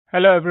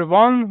Hello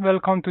everyone,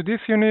 welcome to this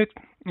unit.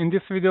 In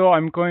this video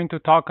I'm going to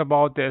talk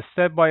about the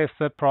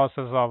step-by-step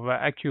process of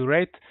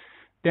accurate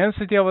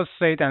density of a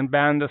state and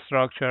band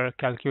structure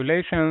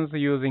calculations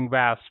using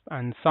VASP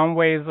and some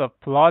ways of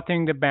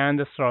plotting the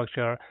band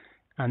structure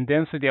and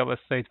density of a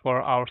state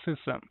for our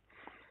system.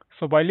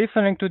 So by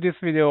listening to this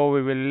video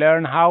we will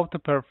learn how to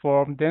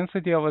perform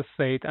density of a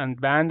state and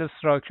band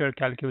structure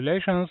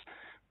calculations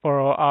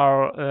for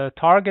our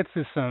target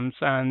systems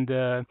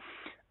and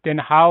then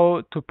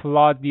how to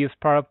plot these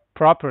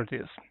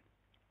properties.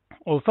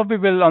 Also, we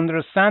will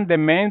understand the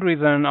main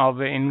reason of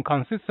the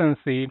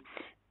inconsistency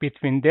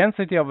between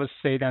density of a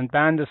state and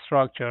band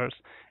structures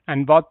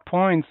and what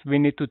points we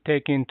need to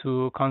take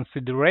into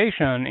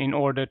consideration in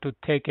order to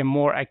take a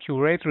more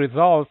accurate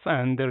results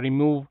and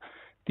remove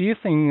this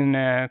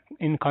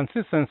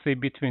inconsistency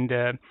between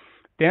the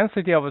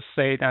density of a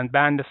state and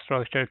band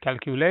structure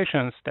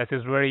calculations that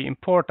is very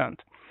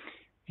important.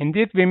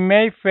 Indeed, we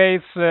may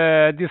face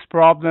this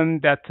problem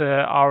that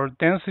our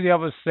density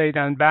of a state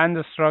and band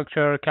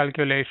structure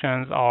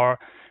calculations are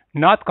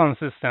not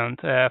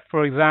consistent.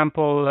 For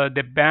example,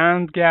 the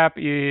band gap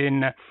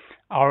in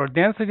our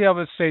density of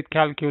a state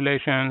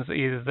calculations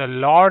is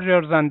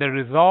larger than the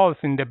results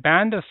in the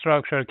band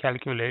structure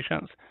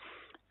calculations.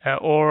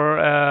 Or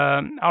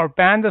our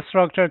band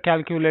structure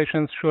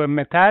calculations show a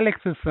metallic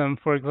system,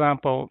 for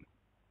example.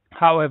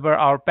 However,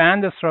 our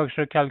band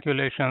structure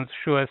calculations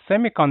show a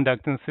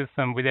semiconducting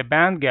system with a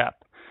band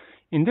gap.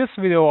 In this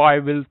video, I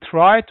will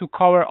try to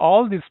cover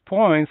all these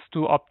points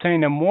to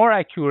obtain a more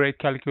accurate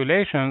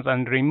calculations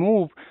and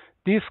remove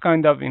this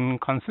kind of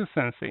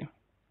inconsistency.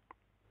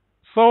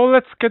 So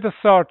let's get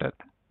started.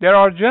 There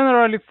are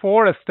generally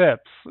four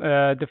steps.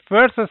 The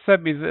first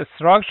step is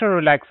structure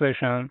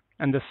relaxation,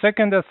 and the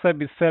second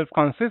step is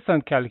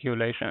self-consistent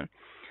calculation.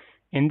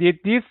 Indeed,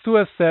 these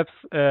two steps,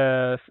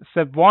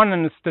 step 1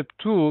 and step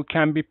 2,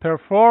 can be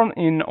performed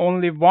in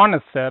only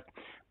one step,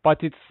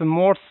 but it's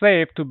more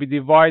safe to be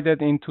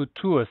divided into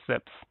two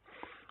steps.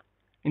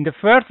 In the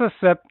first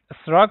step,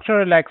 structure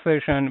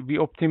relaxation, we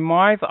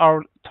optimize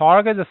our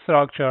target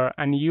structure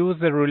and use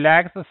the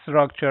relaxed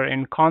structure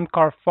in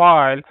Concar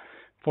file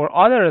for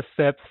other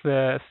steps,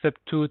 step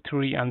 2,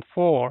 3, and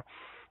 4,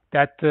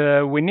 that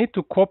we need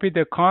to copy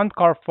the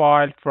Concar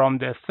file from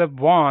the step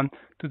 1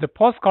 to the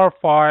postcard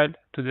file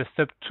to the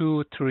step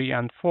 2, 3,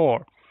 and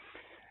 4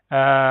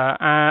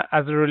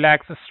 as a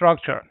relaxed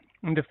structure.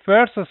 In the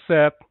first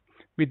step,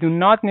 we do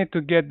not need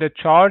to get the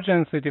charge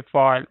density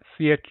file,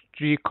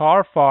 CHG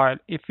car file,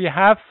 if we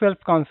have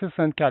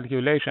self-consistent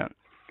calculation.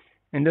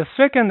 In the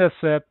second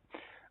step,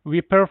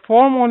 we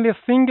perform only a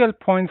single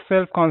point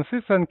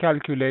self-consistent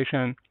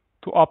calculation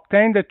to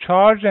obtain the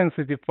charge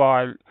density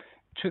file,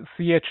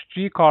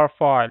 CHG car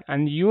file,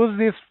 and use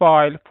this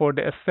file for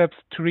the steps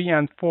 3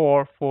 and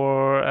 4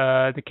 for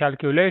the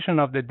calculation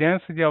of the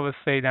density of a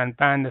state and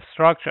band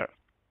structure.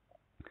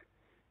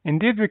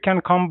 Indeed, we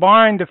can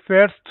combine the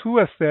first two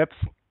steps,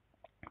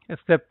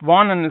 step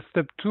 1 and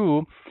step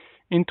 2,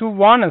 into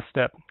one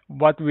step,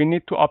 but we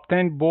need to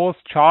obtain both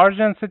charge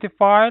density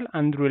file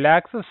and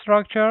relaxed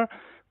structure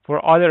for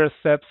other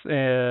steps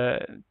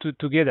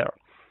together.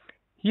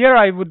 Here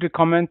I would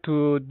recommend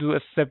to do a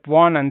step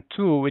 1 and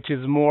 2, which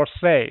is more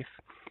safe.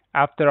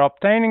 After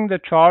obtaining the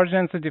charge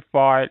density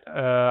file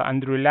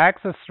and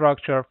relaxed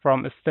structure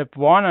from step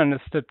 1 and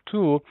step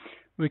 2,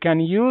 we can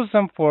use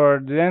them for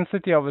the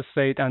density of a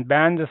state and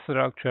band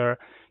structure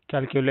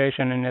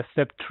calculation in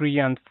step 3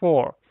 and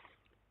 4.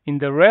 In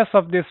the rest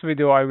of this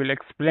video, I will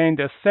explain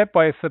the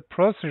step-by-step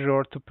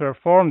procedure to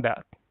perform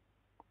that.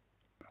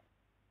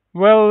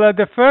 Well,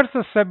 the first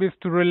step is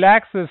to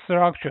relax the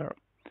structure.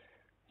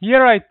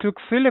 Here I took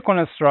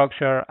silicon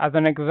structure as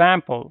an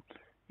example.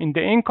 In the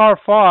incar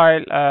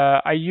file,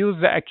 I use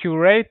the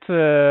accurate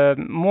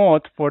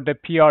mode for the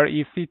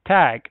PREC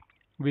tag,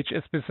 which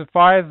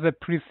specifies the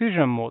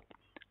precision mode.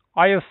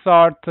 I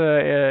start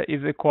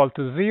is equal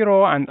to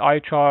 0 and I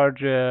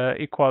charge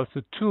equals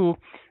to 2,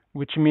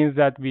 which means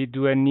that we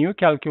do a new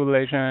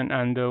calculation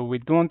and we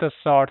don't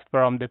start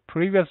from the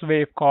previous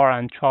wave car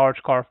and charge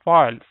car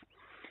files.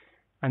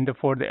 And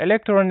for the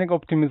electronic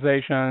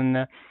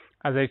optimization,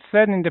 as I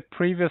said in the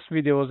previous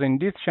videos in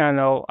this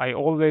channel, I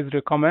always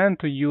recommend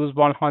to use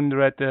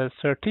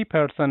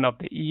 130% of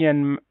the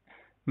EN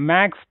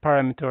max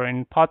parameter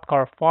in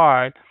podcar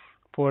file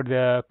for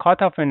the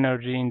cutoff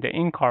energy in the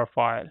in-car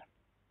file.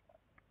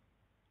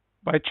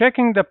 By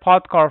checking the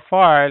podcar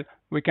file,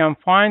 we can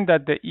find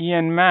that the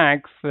EN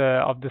max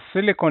of the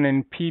silicon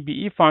in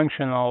PBE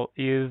functional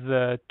is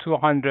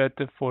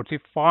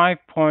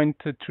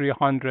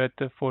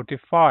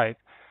 245.345.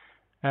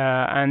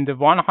 And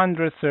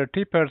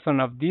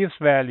 130% of this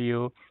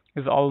value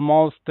is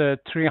almost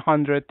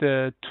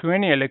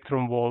 320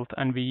 electron volt,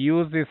 and we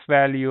use this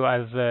value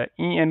as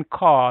EN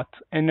cut,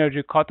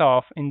 energy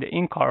cutoff, in the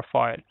in-car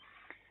file.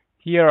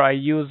 Here I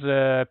use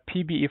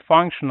PBE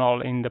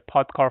functional in the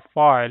podcar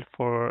file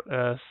for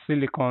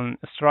silicon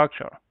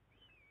structure.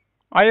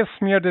 I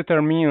smear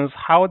determines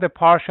how the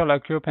partial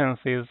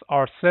occupancies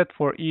are set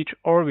for each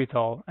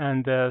orbital,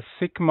 and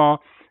sigma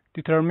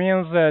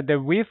determines the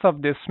width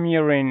of the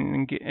smear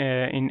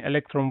in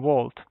electron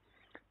volt.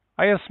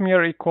 I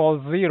smear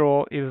equals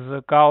 0 is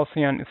a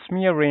Gaussian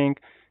smearing,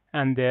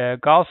 and the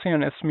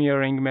Gaussian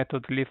smearing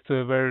method leads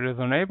to very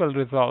reasonable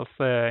results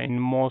in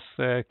most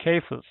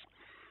cases.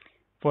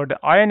 For the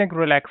ionic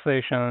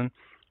relaxation,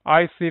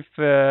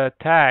 ICIF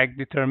tag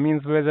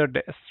determines whether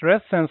the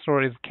stress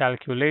tensor is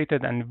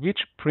calculated and which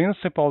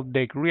principal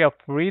degree of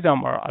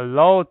freedom are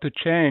allowed to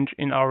change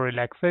in our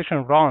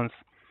relaxation runs.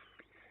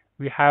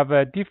 We have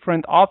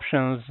different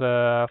options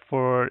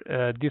for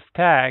this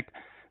tag,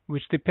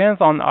 which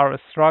depends on our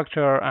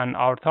structure and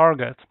our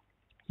target.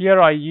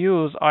 Here I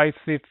use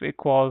ICIF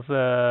equals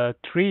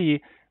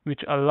 3,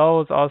 which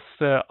allows us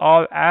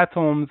all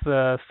atoms,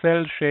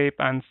 cell shape,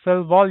 and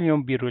cell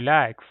volume be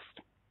relaxed.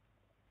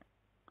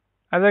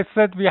 As I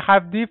said, we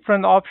have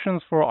different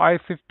options for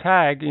ICIF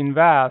tag in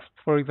VASP.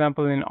 For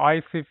example, in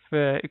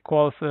ICIF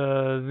equals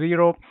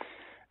 0,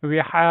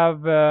 we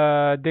have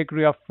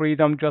degree of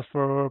freedom just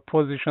for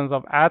positions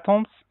of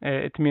atoms.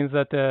 It means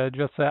that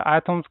just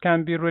atoms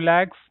can be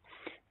relaxed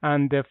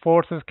and the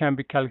forces can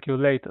be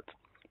calculated.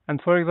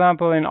 And for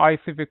example, in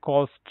ICIF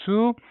equals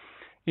 2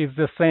 is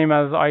the same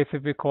as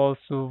ICIF equals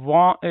to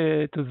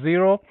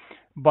 0,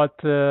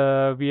 but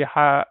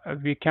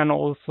we can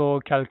also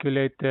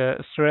calculate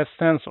the stress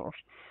tensors.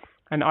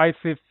 And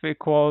ICIF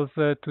equals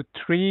to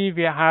 3,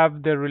 we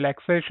have the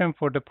relaxation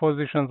for the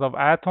positions of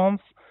atoms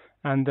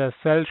and the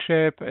cell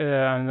shape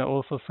and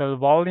also cell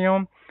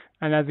volume.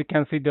 And as you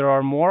can see, there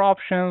are more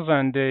options,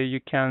 and you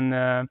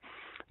can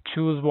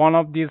choose one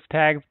of these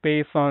tags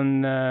based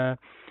on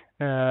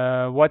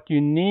what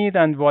you need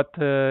and what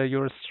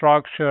your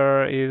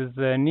structure is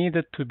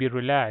needed to be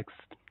relaxed.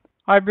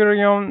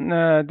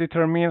 Iberium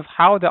determines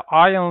how the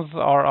ions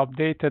are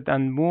updated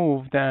and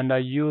moved, and I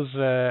use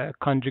a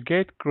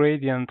conjugate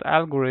gradient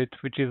algorithm,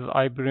 which is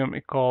Iberium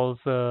equals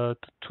to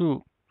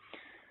 2.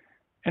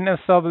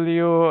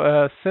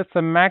 NSW sets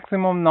a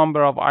maximum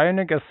number of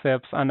ionic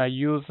steps, and I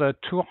use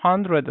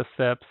 200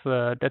 steps.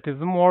 That is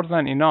more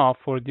than enough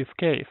for this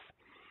case.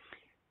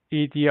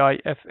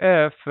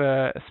 EDIFF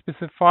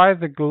specifies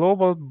the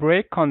global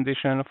break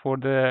condition for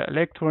the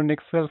electronic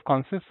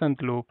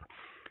self-consistent loop.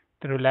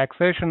 The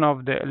relaxation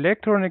of the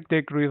electronic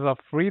degrees of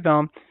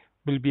freedom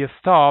will be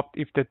stopped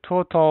if the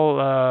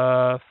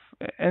total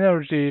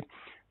energy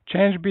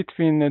change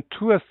between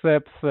two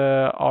steps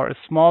are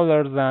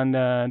smaller than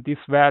this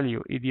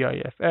value,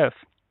 EDIFF.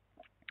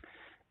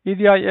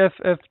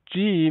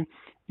 EDIFFG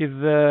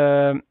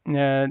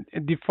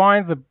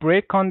defines the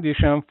break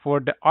condition for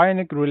the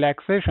ionic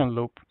relaxation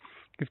loop.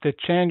 If the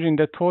change in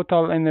the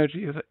total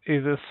energy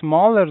is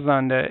smaller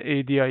than the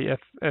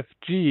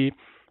EDIFFG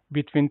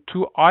between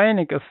two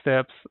ionic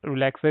steps,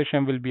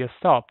 relaxation will be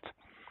stopped.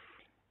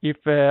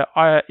 If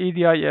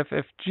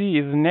EDIFFG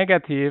is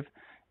negative,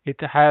 it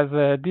has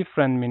a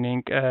different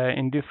meaning.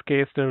 In this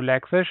case, the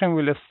relaxation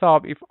will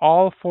stop if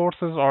all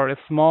forces are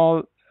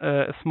smaller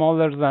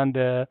than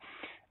the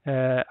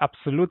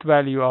absolute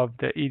value of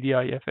the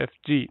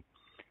EDIFFG.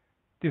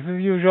 This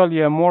is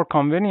usually a more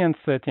convenient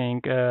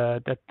setting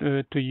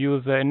to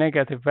use a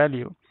negative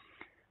value.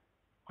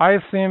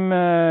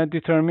 ISIM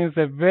determines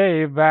the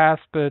way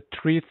VASP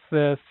treats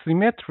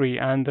symmetry,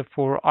 and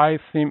for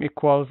ISIM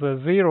equals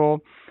 0,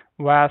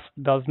 VASP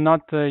does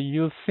not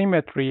use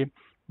symmetry,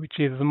 which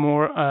is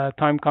more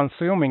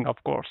time-consuming,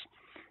 of course.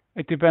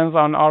 It depends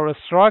on our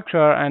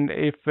structure, and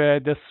if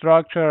the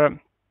structure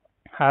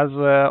has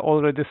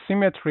already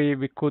symmetry,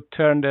 we could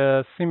turn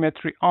the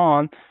symmetry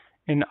on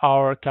in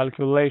our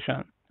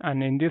calculation.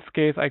 And in this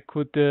case, I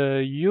could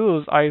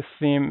use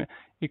ISIM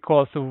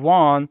equals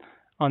 1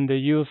 on the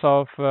use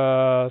of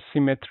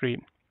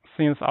symmetry,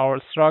 since our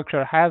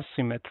structure has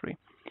symmetry.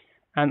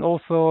 And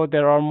also,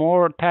 there are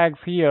more tags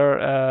here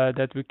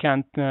that we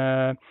can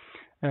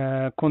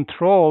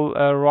control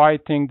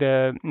writing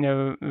the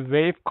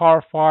wave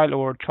car file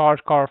or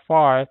charge car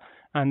file.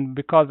 And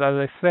because, as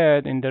I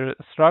said, in the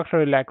structure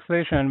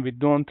relaxation, we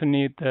don't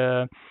need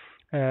the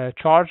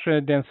charge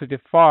density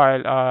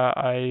file,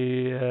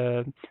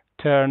 I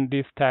turn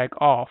this tag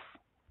off.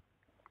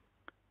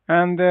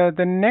 And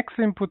the next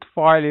input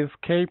file is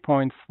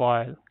kpoints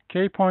file.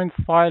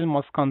 Kpoints file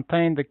must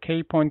contain the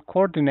kpoint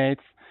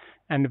coordinates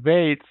and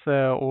weights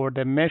or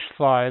the mesh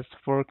size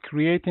for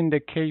creating the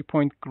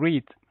kpoint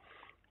grid.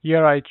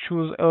 Here I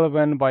choose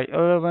 11 by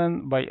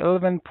 11 by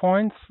 11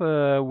 points,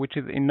 which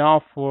is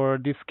enough for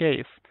this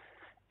case.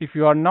 If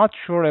you are not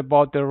sure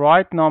about the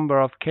right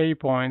number of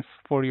kpoints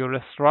for your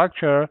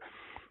structure,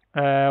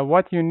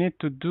 what you need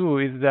to do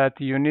is that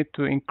you need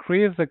to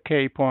increase the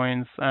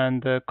kpoints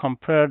and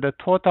compare the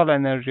total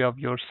energy of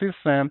your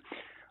system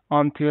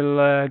until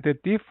the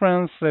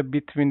difference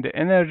between the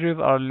energies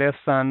are less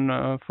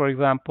than, for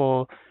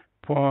example,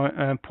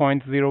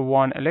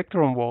 0.01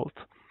 electron volt.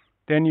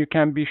 Then you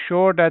can be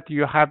sure that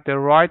you have the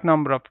right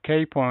number of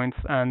kpoints,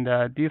 and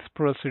this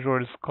procedure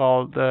is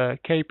called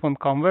kpoint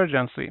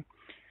convergency.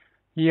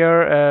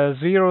 Here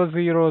 0,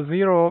 0,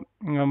 0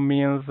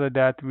 means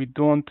that we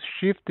don't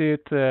shift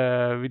it,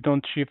 we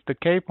don't shift the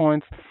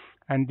kpoints,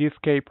 and these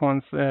K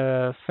points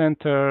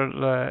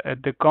center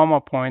at the gamma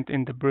point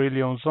in the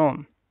beryllium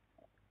zone.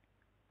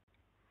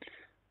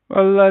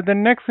 Well, the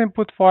next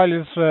input file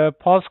is a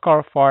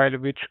postcard file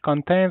which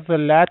contains the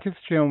lattice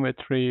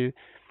geometry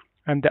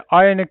and the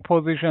ionic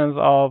positions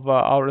of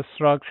our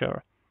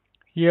structure.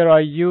 Here I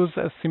use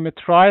a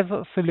symmetrized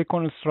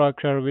silicon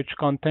structure which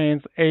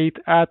contains 8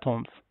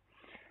 atoms.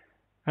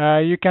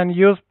 You can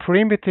use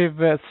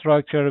primitive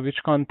structure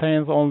which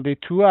contains only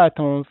 2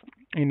 atoms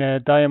in a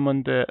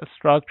diamond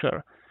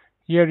structure.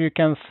 Here you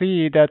can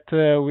see that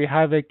we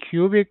have a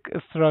cubic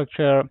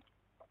structure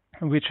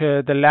which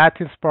the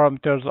lattice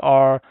parameters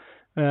are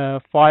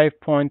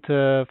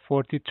 5.43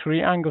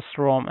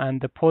 angstrom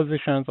and the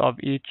positions of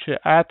each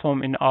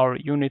atom in our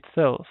unit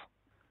cells.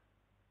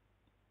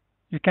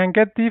 You can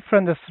get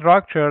different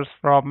structures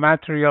from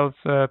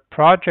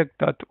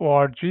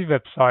materialsproject.org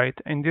website.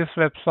 In this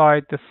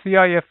website, the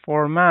CIF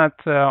format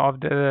of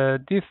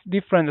this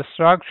different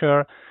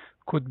structure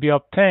could be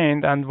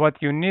obtained, and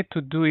what you need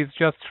to do is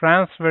just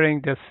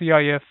transferring the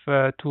CIF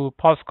to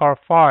postcard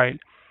file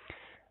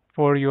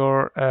for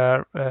your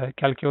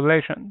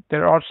calculation.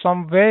 There are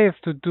some ways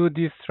to do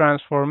this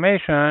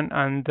transformation,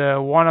 and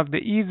one of the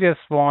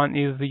easiest one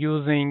is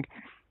using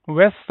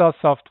VASP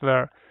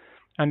software,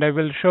 and I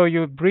will show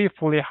you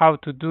briefly how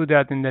to do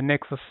that in the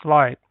next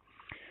slide.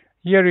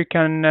 Here you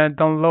can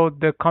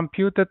download the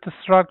computed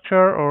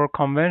structure or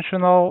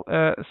conventional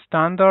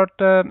standard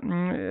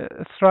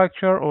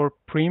structure or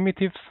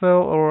primitive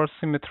cell or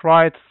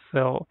symmetrized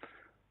cell.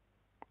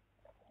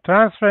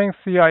 Transferring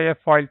CIF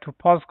file to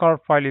postcard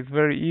file is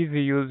very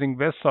easy using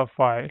VASP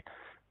file.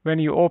 When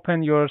you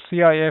open your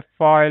CIF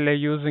file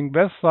using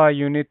VASP,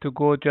 you need to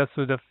go just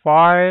to the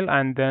file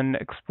and then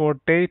export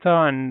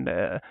data and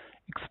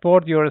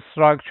export your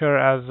structure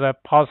as a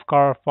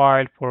postcard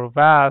file for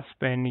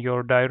VASP in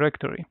your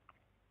directory.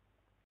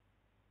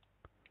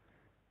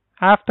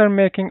 After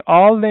making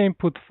all the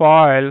input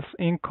files,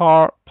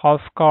 incar,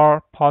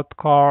 postcard,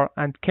 podcar,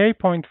 and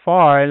kpoint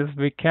files,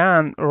 we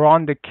can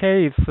run the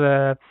case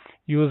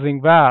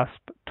using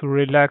VASP to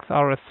relax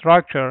our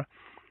structure.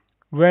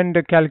 When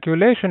the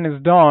calculation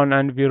is done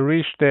and we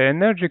reach the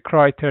energy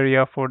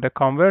criteria for the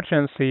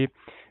convergency,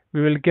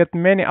 we will get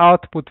many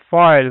output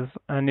files,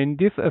 and in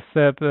this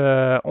step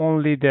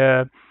only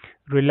the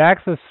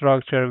relaxed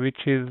structure,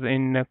 which is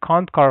in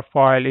Concar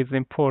file, is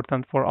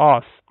important for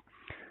us.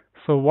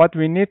 So what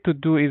we need to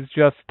do is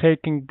just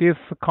taking this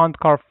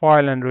Concar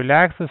file and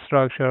relaxed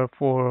structure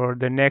for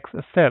the next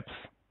steps.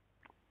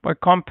 By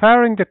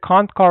comparing the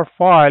Concar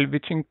file,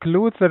 which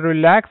includes the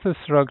relaxed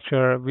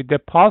structure, with the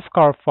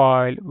postcard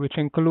file, which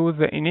includes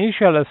the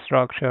initial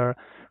structure,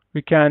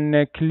 we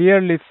can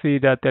clearly see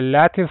that the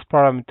lattice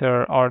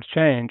parameters are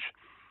changed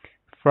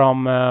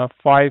from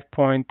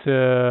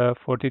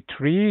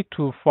 5.43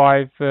 to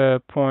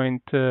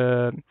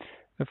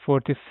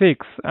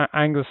 5.46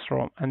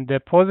 angstrom, and the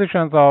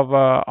positions of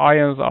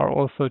ions are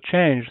also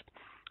changed.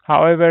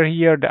 However,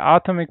 here the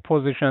atomic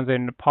positions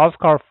in the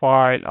postcard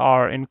file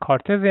are in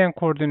Cartesian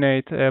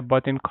coordinate,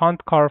 but in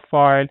Concar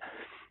file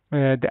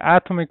the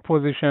atomic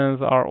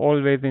positions are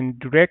always in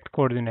direct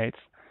coordinates.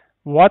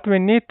 What we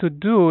need to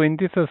do in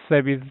this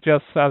step is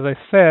just, as I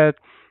said,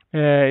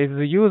 is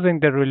using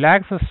the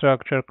relaxed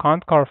structure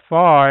Concar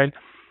file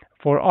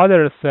for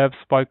other steps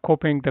by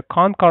copying the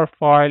Concar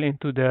file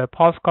into the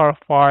postcard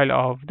file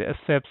of the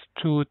steps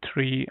 2,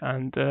 3,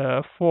 and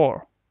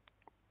 4.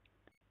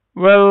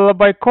 Well,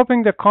 by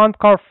copying the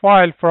Concar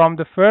file from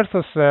the first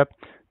step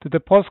to the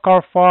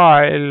postcard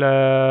file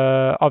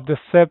of the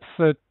steps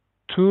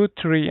 2,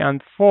 3,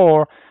 and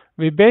 4,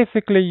 we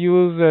basically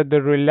use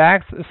the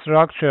relaxed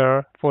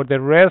structure for the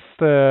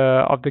rest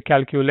of the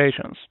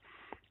calculations.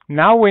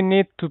 Now we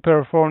need to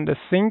perform the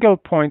single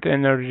point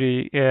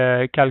energy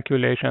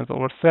calculations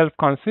or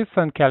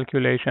self-consistent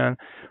calculation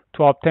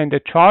to obtain the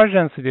charge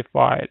density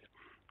file,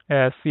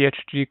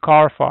 CHG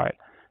car file.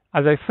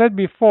 As I said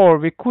before,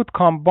 we could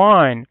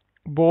combine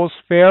both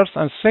first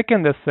and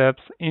second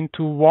steps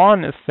into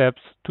one step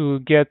to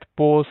get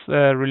both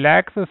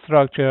relaxed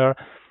structure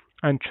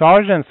and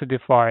charge density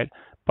file,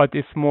 but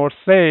it's more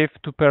safe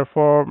to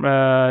perform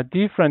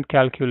different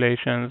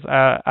calculations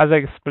as I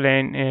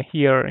explained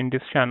here in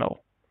this channel.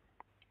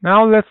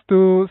 Now let's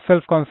do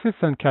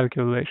self-consistent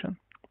calculation.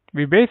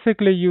 We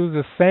basically use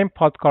the same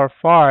postcard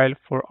file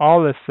for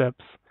all the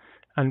steps,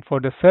 and for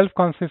the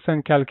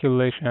self-consistent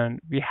calculation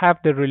we have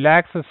the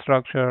relaxed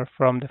structure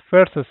from the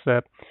first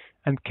step,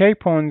 and K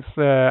points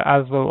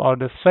as well are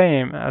the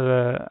same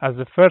as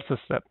the first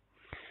step.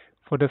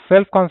 For the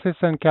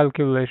self-consistent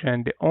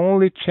calculation, the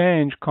only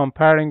change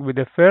comparing with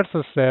the first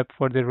step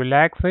for the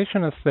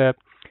relaxation step,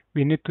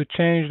 we need to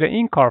change the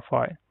incar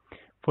file.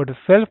 For the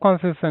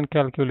self-consistent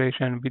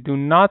calculation, we do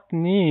not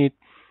need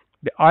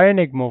the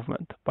ionic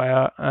movement.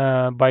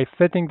 By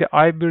setting the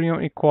I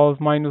barium equals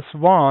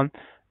 -1,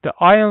 the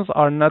ions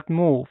are not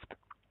moved,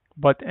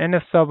 but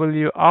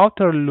NSW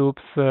outer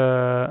loops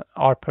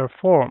are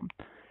performed.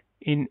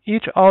 In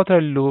each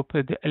outer loop,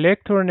 the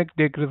electronic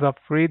degrees of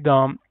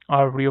freedom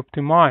are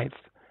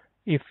reoptimized.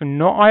 If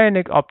no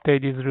ionic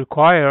update is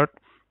required,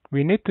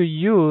 we need to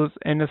use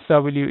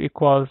NSW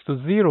equals to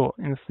 0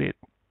 instead.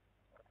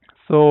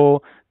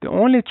 So the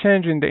only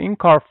change in the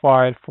in-car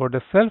file for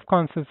the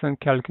self-consistent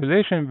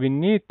calculation we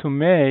need to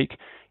make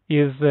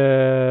is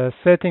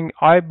setting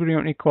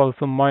ibarium equals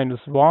to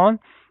 -1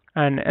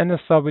 and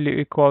NSW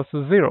equals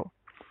to 0.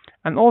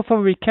 And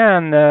also we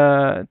can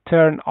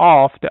turn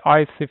off the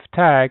ISIF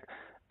tag,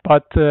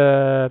 but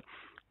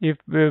if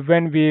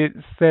when we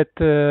set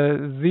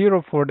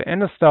 0 for the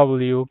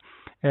NSW,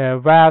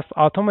 VASP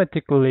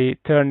automatically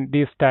turn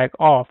this tag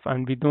off,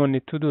 and we don't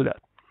need to do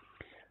that.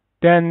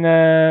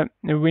 Then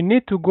we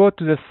need to go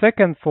to the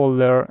second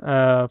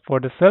folder for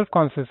the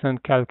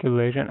self-consistent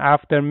calculation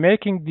after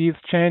making these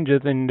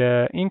changes in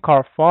the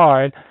in-car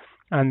file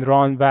and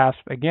run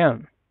VASP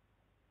again.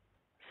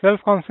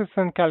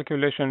 Self-consistent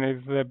calculation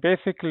is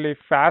basically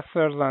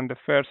faster than the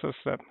first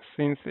step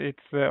since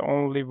it's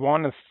only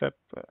one step.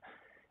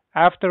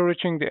 After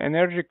reaching the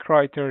energy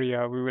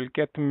criteria, we will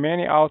get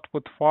many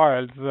output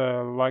files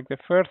like the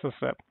first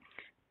step.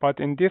 But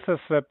in this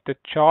step, the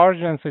charge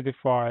density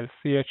file,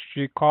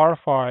 CHG car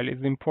file,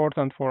 is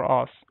important for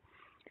us.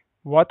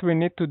 What we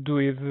need to do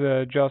is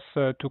just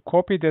to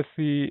copy the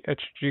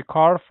CHG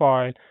car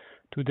file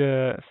to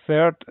the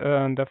third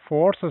and the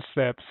fourth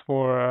steps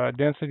for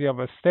density of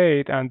a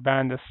state and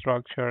band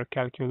structure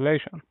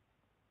calculation.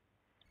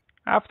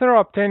 After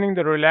obtaining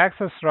the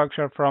relaxed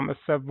structure from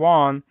step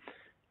 1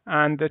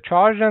 and the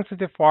charge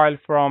density file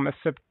from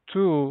step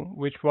 2,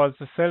 which was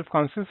the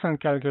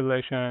self-consistent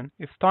calculation,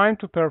 it's time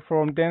to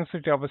perform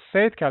density of a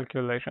state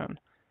calculation.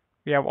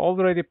 We have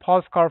already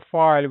passed car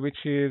file,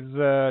 which is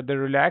the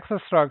relaxed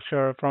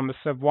structure from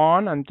step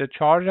 1 and the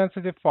charge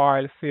density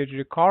file,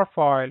 CHG car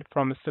file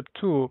from step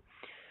 2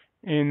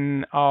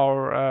 in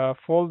our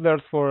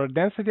folders for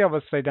density of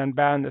a state and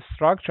band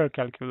structure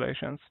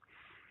calculations.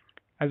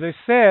 As I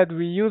said,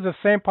 we use the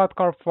same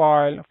path-car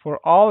file for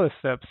all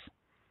steps.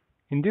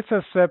 In this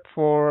step,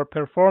 for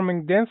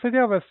performing density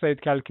of a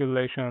state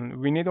calculation,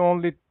 we need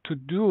only to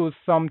do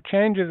some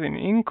changes in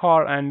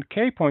in-car and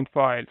k-point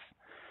files.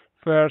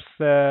 First,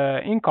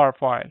 in-car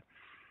file.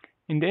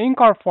 In the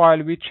in-car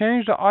file, we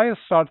change the I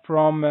start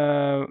from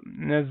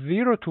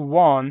 0 to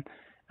 1,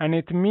 and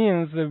it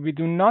means we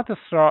do not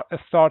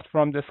start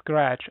from the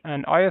scratch,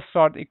 and I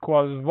start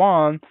equals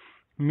 1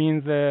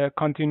 means a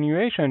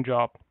continuation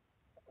job,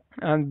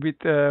 and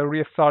with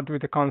restart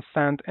with a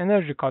constant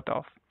energy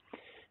cutoff.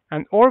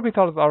 And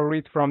orbitals are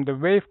read from the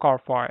wave car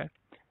file,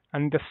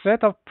 and the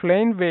set of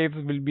plane waves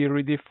will be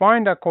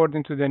redefined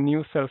according to the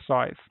new cell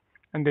size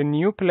and the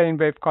new plane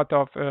wave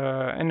cutoff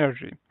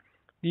energy.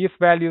 These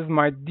values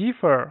might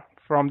differ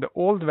from the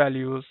old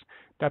values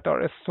that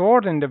are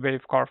stored in the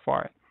wave car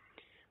file.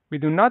 We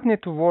do not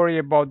need to worry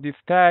about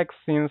these tags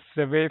since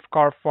the wave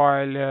car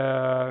file,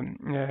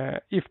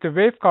 if the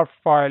wave car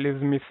file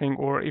is missing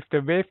or if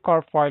the wave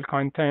car file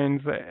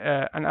contains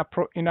an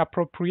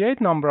inappropriate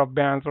number of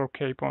bands or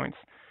k-points,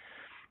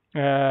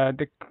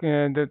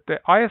 the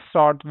I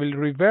start will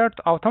revert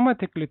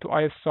automatically to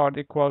I start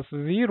equals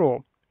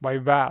 0 by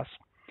VASP.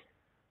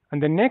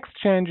 And the next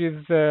change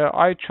is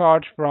I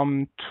charge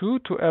from 2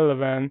 to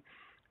 11,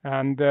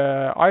 and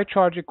I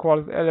charge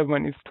equals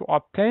 11 is to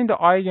obtain the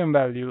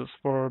eigenvalues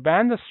for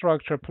band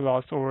structure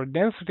plus or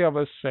density of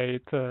a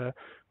state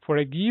for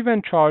a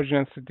given charge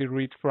density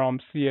read from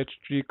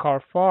CHG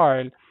car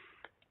file.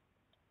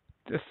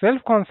 The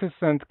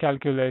self-consistent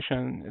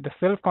calculation, the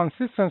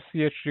self-consistent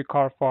CHG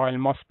car file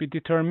must be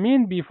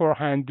determined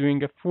beforehand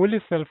doing a fully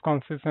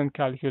self-consistent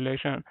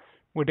calculation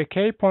with a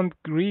k-point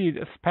grid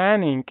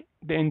spanning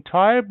the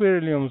entire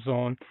beryllium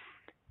zone,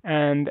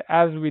 and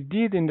as we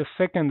did in the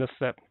second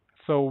step.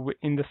 So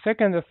in the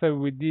second step,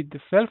 we did the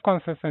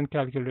self-consistent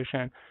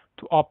calculation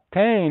to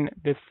obtain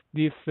this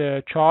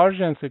charge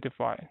density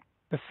file.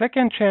 The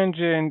second change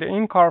in the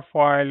in-car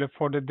file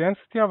for the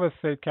density of a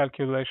state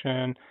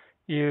calculation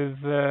is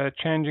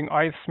changing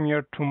I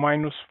smear to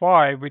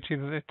 -5, which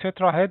is a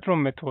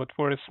tetrahedron method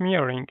for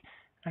smearing,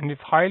 and is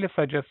highly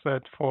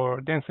suggested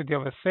for density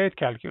of a state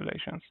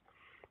calculations.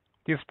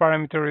 This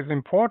parameter is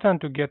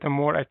important to get a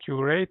more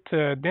accurate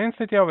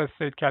density of a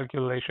state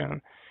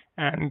calculation,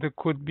 and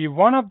could be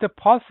one of the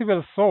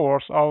possible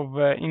source of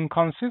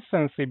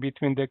inconsistency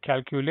between the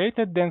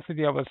calculated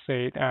density of a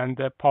state and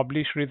the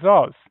published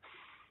results.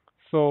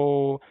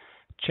 So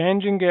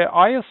changing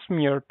I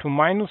smear to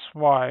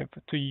 -5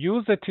 to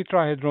use the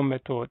tetrahedron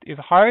method is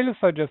highly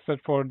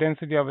suggested for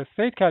density of a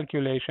state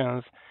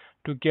calculations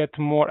to get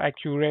more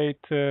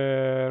accurate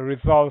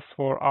results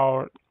for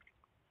our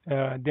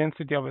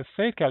density of a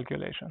state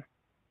calculation.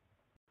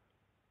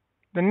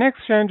 The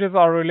next changes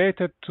are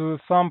related to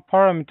some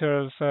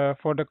parameters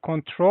for the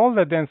control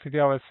the density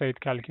of a state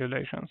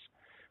calculations.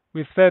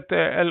 We set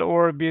L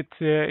orbit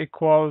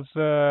equals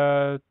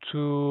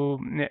to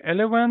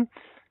 11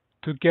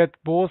 to get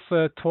both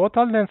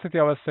total density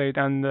of a state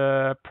and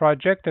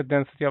projected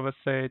density of a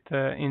state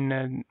in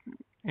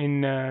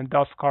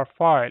DOS-CAR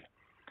file.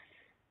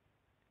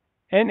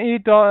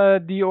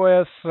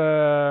 NEDOS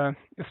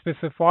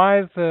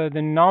specifies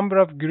the number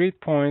of grid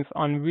points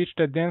on which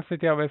the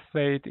density of a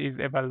state is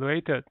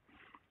evaluated.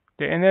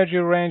 The energy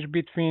range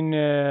between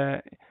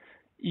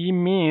E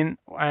mean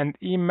and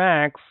E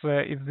max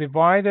is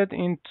divided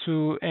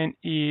into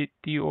NE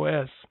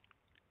DOS,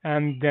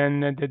 and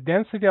then the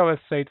density of a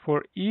state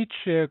for each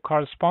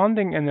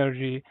corresponding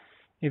energy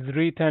is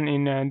written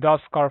in a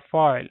DOSCAR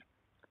file.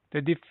 The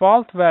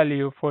default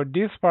value for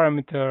this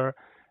parameter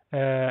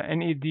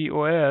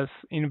NEDOS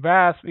in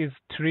VASP is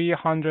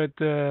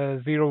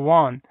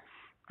 301,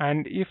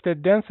 and if the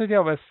density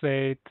of a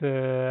state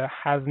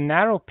has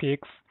narrow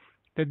peaks,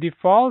 the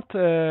default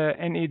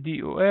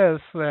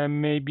NEDOS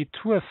may be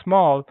too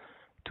small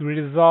to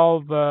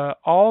resolve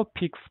all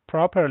peaks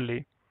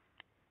properly.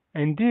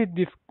 Indeed,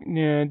 this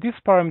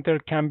parameter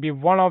can be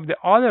one of the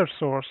other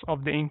sources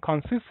of the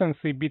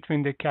inconsistency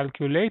between the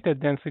calculated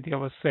density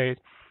of a state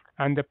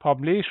and the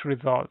published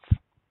results.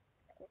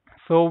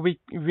 So we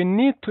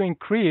need to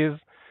increase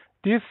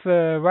this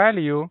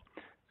value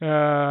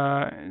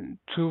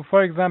to,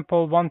 for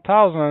example,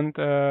 1000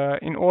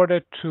 in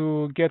order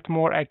to get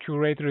more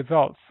accurate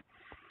results.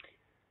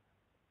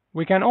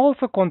 We can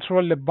also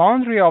control the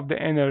boundary of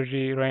the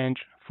energy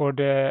range for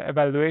the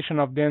evaluation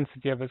of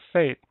density of a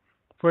state.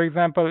 For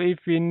example, if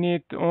we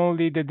need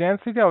only the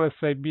density of a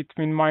state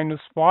between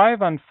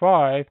 -5 and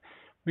 5,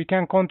 we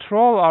can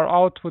control our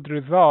output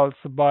results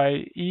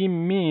by E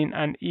mean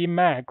and E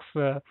max,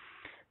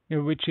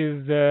 which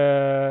is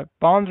the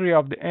boundary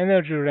of the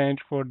energy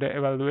range for the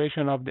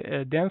evaluation of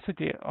the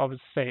density of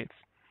states.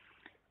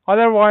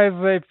 Otherwise,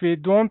 if we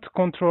don't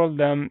control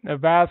them, a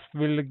VASP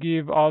will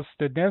give us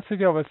the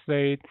density of a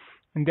state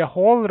in the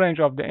whole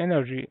range of the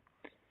energy.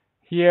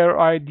 Here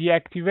I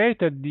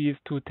deactivated these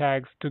two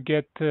tags to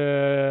get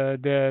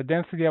the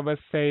density of a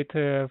state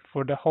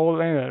for the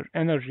whole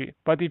energy.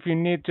 But if you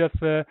need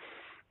just a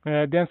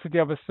density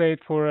of a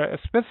state for a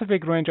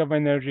specific range of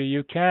energy,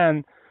 you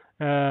can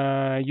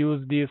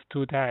use these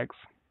two tags.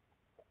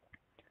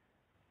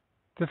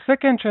 The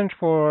second change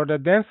for the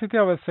density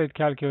of a state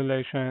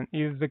calculation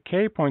is the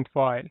K-point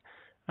file,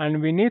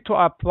 and we need to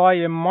apply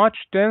a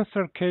much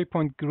denser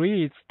K-point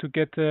grids to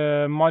get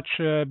much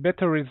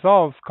better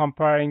results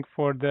comparing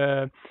for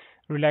the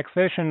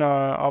relaxation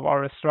of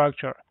our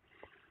structure.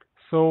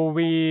 So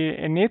we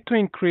need to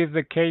increase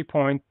the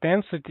K-point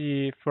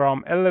density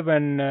from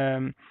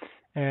 11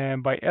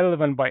 by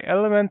 11 by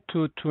 11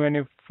 to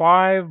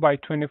 25 by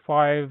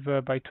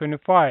 25 by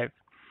 25.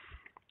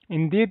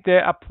 Indeed,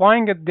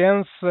 applying a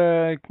dense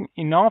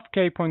enough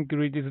K-point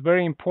grid is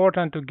very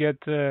important to get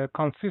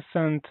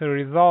consistent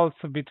results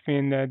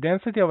between the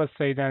density of a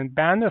state and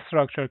band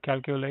structure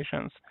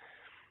calculations.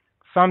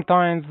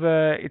 Sometimes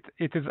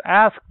it is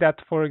asked that,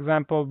 for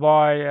example,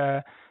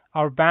 why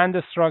our band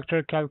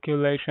structure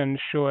calculation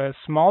show a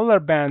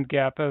smaller band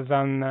gap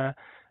than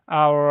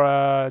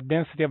our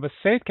density of a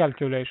state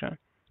calculation.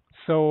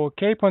 So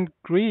K-point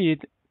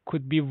grid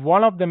could be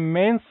one of the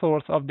main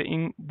sources of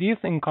this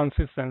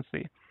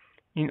inconsistency.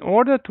 In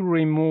order to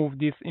remove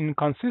this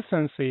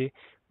inconsistency,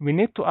 we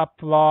need to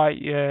apply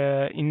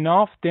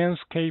enough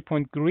dense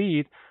K-point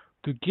grid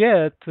to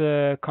get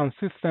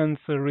consistent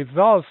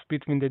results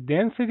between the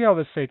density of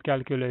a state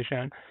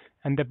calculation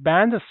and the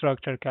band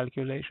structure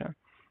calculation.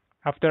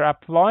 After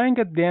applying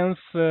a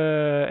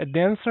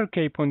denser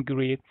K-point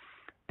grid,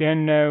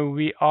 then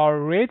we are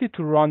ready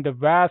to run the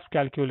VASP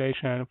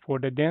calculation for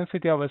the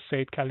density of a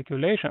state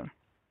calculation.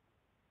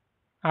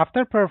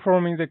 After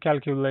performing the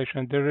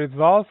calculation, the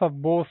results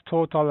of both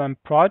total and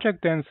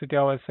project density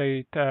of a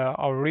state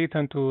are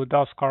written to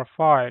DOSCAR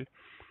file.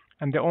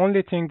 And the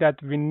only thing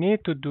that we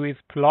need to do is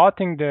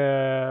plotting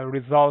the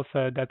results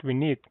that we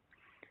need.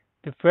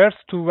 The first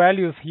two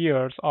values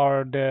here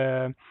are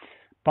the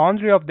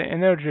boundary of the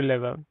energy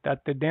level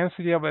that the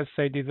density of a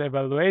state is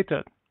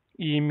evaluated.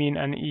 E mean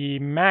and E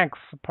max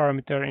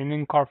parameter in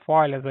INCAR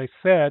file, as I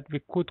said, we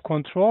could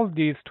control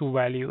these two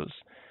values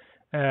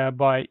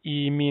by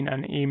E mean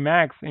and E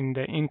max in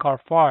the INCAR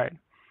file.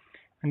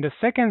 And the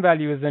second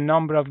value is the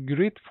number of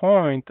grid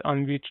points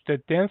on which the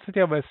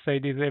density of a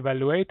state is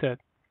evaluated.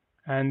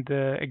 And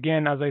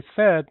again, as I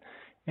said,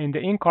 in the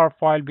INCAR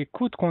file, we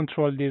could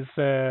control this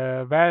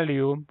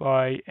value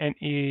by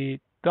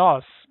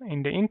NE-DOS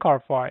in the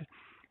INCAR file.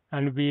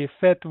 And we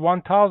set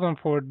 1000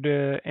 for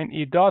the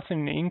NE-DOS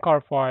in the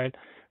INCAR file.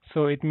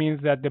 So it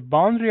means that the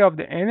boundary of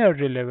the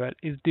energy level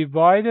is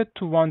divided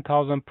to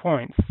 1000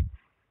 points.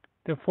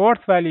 The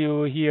fourth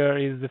value here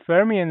is the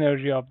Fermi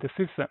energy of the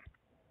system.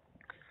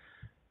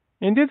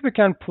 Indeed, we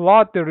can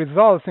plot the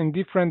results in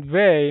different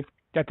way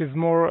that is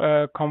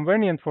more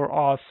convenient for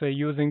us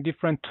using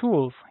different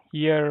tools.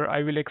 Here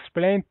I will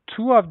explain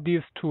two of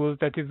these tools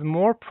that is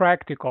more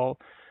practical.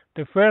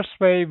 The first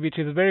way, which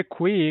is very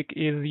quick,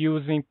 is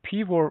using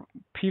P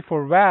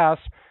for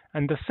VASP,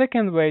 and the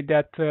second way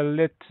that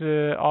lets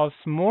us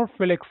more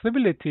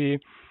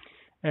flexibility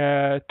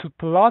to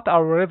plot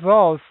our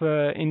results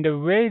in the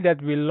way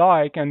that we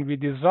like and we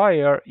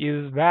desire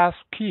is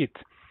VASP-Kit.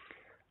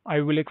 I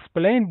will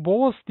explain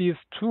both these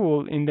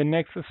tools in the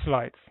next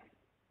slides.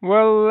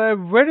 Well, a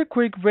very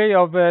quick way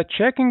of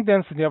checking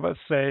density of a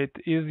state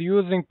is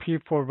using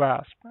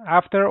P4VASP.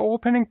 After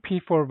opening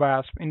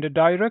P4VASP in the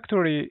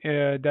directory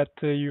that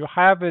you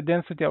have a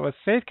density of a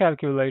state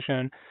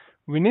calculation,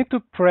 we need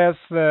to press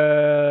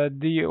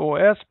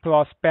DOS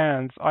plus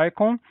bands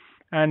icon,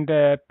 and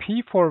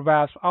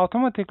P4VASP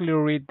automatically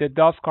read the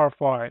DOSCAR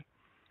file.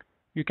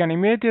 You can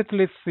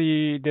immediately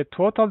see the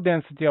total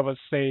density of a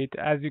state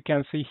as you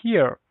can see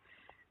here.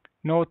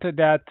 Note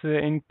that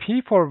in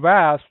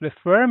P4VASP, the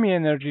Fermi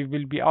energy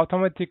will be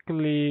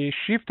automatically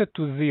shifted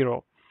to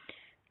zero.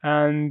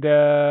 And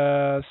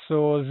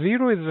so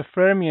zero is the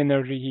Fermi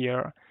energy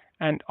here.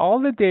 And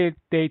all the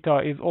data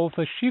is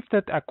also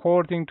shifted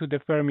according to the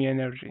Fermi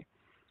energy.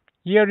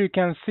 Here you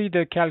can see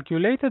the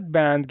calculated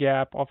band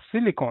gap of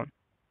silicon.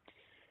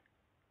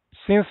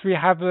 Since we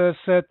have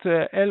set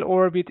L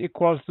orbit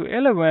equals to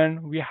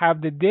 11, we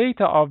have the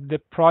data of the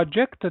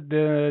projected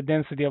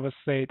density of a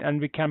state,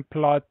 and we can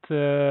plot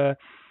the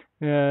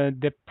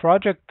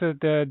projected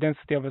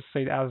density of a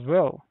state as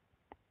well.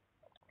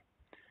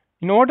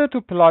 In order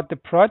to plot the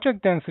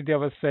project density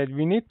of a state,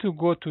 we need to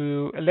go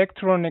to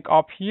electronic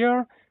up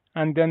here,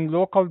 and then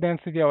local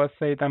density of a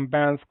state and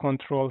bands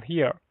control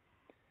here.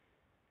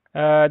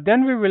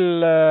 Then we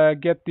will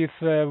get this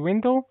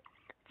window.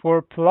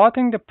 For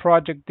plotting the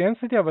project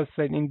density of a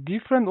state in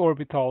different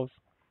orbitals,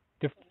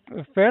 the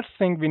first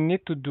thing we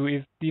need to do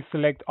is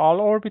deselect all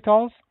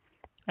orbitals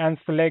and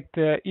select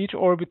each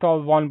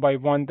orbital one by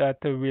one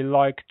that we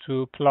like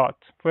to plot.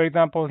 For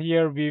example,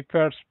 here we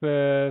first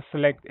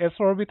select S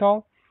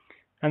orbital,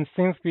 and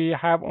since we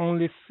have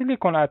only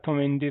silicon atom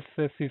in this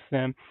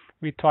system,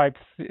 we type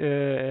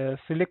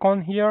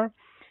silicon here.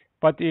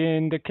 But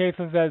in the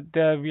cases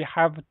that we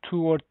have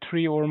 2 or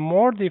 3 or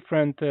more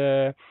different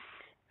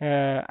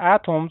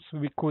atoms,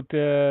 we could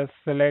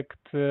select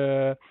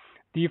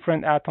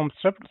different atoms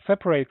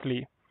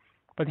separately.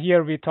 But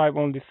here we type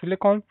only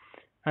silicon,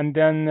 and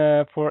then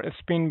for a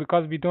spin,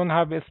 because we don't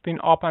have a spin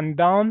up and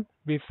down,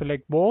 we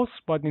select both.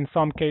 But in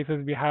some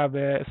cases we have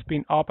a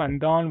spin up and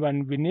down.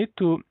 When we need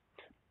to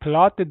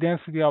plot the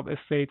density of a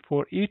state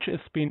for each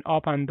spin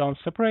up and down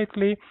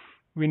separately,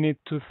 we need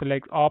to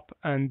select up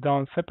and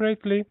down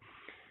separately.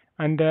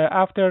 And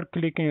after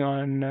clicking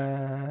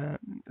on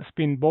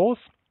spin both,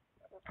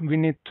 we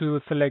need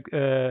to select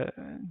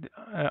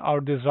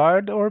our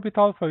desired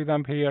orbital. For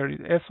example, here is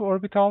S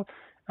orbital,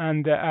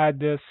 and add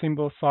the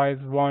symbol size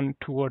 1,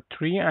 2, or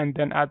 3, and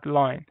then add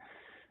line.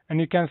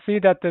 And you can see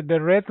that the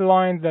red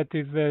line, that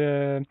is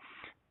the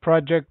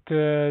project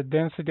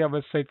density of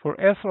a state for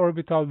S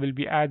orbital, will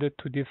be added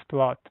to this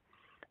plot.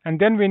 And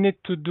then we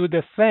need to do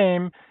the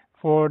same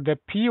for the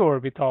P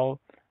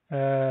orbital.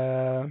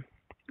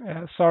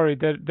 Sorry,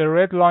 the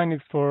red line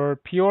is for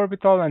P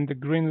orbital, and the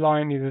green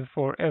line is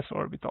for S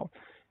orbital.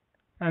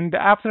 And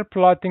after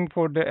plotting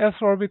for the S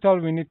orbital,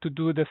 we need to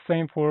do the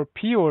same for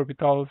P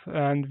orbitals,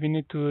 and we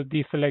need to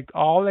deselect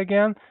all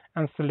again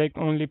and select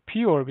only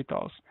P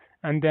orbitals,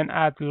 and then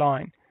add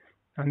line.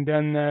 And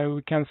then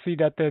we can see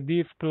that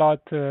this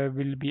plot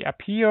will be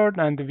appeared,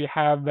 and we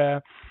have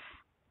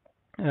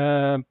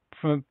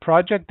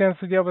project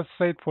density of a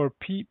state for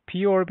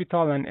P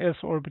orbital and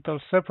S orbital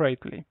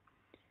separately.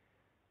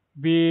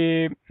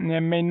 We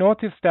may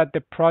notice that the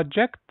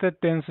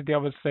projected density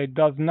of a state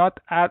does not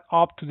add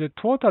up to the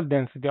total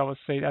density of a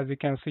state, as you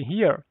can see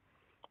here.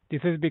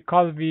 This is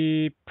because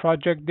we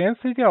project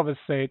density of a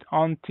state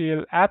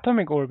until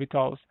atomic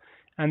orbitals,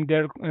 and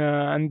there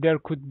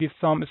could be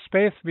some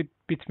space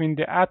between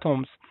the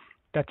atoms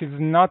that is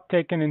not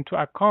taken into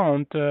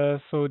account.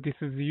 So this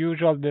is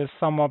usually the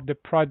sum of the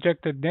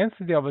projected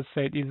density of a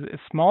state is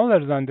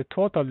smaller than the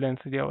total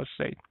density of a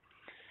state.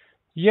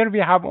 Here we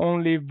have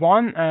only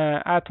one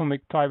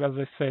atomic type, as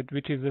I said,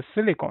 which is a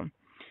silicon.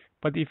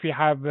 But if we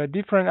have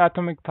different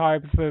atomic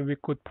types, we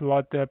could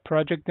plot the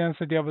project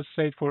density of a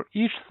state for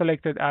each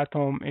selected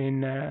atom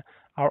in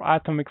our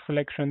atomic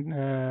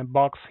selection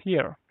box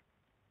here.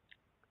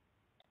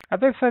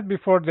 As I said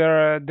before,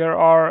 there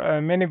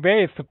are many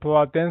ways to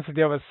plot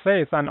density of a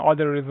state and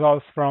other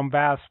results from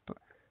VASP.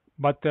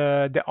 But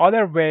the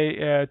other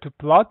way to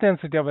plot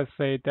density of a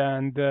state,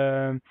 and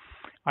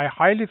I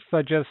highly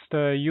suggest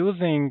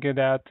using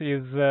that,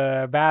 is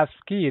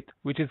VASP-Kit,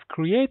 which is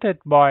created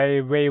by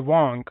Wei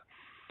Wang.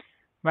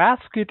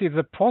 VASP-Kit is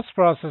a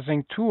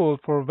post-processing tool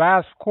for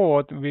VASP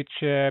code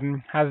which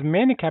has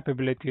many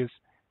capabilities,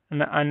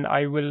 and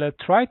I will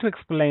try to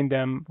explain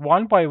them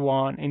one by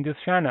one in this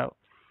channel.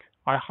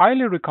 I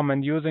highly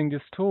recommend using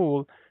this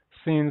tool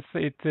since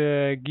it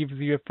gives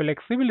you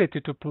flexibility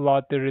to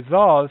plot the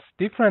results,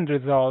 different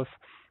results,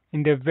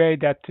 in the way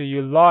that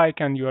you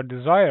like and you are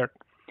desired.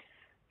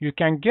 You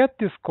can get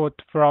this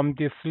code from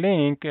this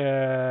link.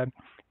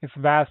 It's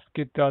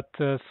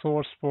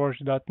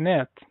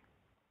vaspkit.sourceforge.net.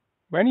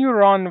 When you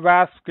run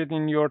VASP-Kit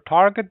in your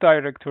target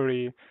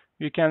directory,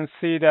 you can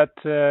see that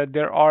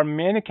there are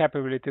many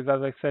capabilities,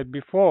 as I said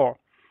before.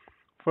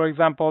 For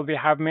example, we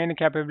have many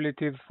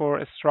capabilities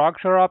for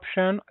structural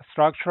options,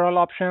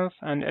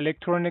 and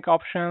electronic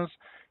options,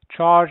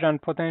 charge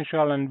and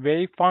potential and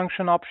wave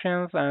function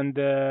options, and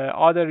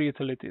other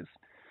utilities.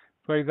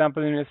 For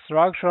example, in the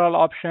structural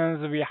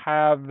options, we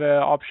have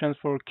options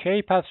for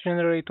K-path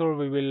generator.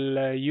 We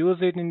will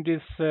use it in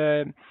this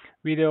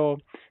video.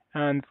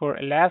 And for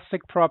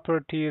elastic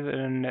properties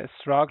and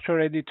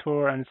structure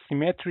editor and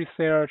symmetry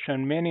search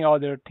and many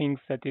other things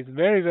that is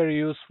very, very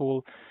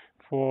useful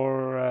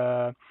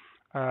for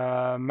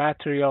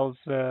materials,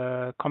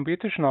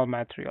 computational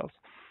materials.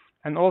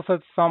 And also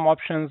some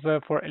options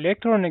for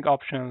electronic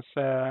options.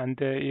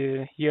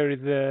 Here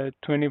is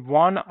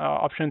 21.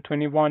 Option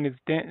 21 is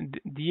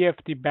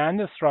DFT band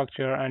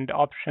structure, and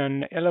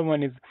option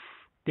 11 is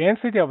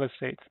density of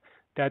states.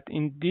 That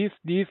in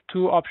these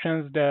two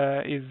options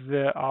is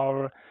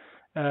our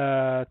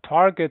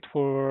target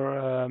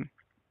for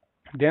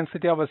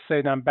density of a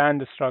state and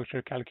band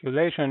structure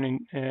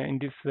calculation in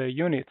this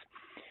unit.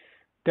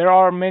 There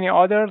are many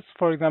others.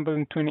 For example,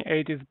 in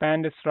 28 is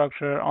band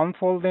structure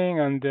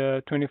unfolding, and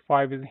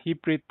 25 is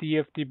hybrid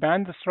DFT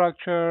band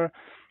structure,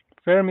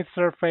 Fermi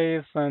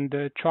surface, and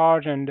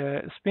charge and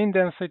spin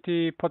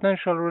density,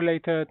 potential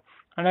related.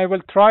 And I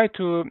will try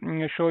to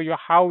show you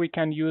how we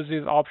can use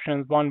these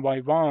options one by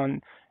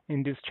one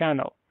in this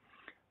channel.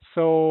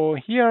 So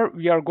here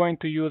we are going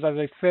to use, as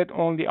I said,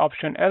 only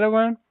option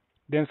 11,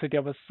 density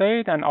of a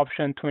state, and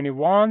option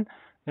 21,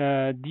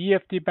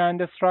 DFT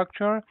band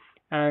structure.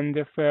 And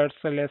first,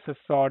 let's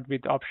start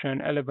with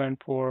option 11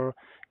 for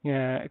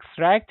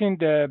extracting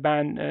the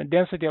band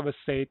density of a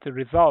state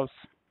results.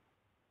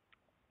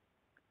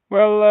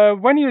 Well,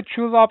 when you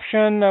choose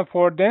option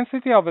for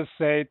density of a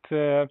state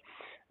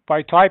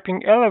by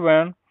typing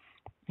 11,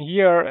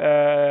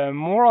 here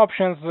more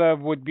options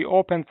would be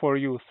open for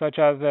you, such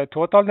as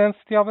total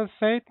density of a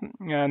state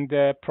and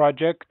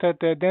projected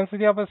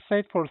density of a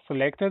state for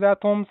selected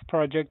atoms,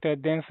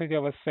 projected density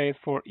of a state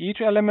for each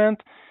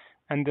element,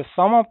 and the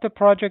sum of the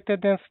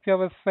projected density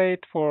of a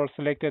state for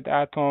selected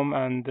atom,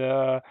 and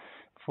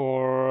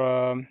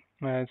for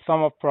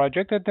sum of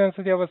projected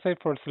density of a state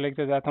for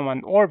selected atom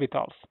and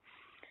orbitals.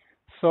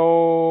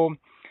 So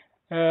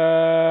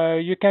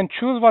you can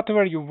choose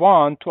whatever you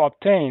want to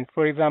obtain.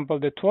 For example,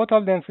 the total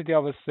density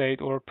of a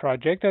state or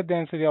projected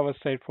density of a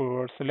state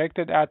for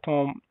selected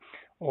atom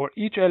or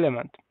each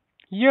element.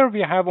 Here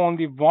we have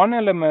only one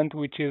element,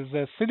 which is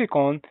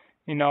silicon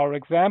in our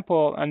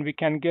example, and we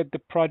can get the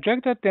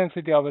projected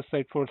density of a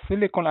state for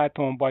silicon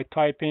atom by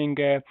typing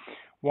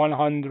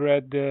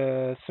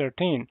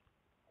 113.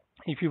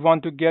 If you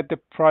want to get the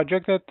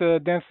projected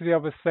density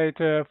of a state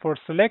for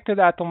selected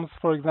atoms,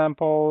 for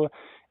example,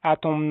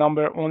 atom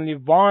number only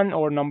 1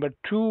 or number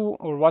 2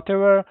 or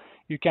whatever,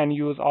 you can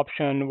use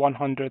option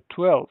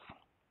 112.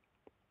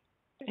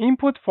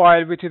 Input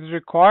file which is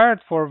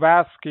required for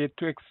VASP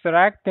to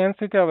extract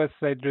density of a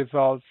state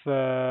results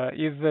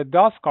is the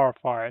DOSCAR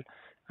file,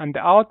 and the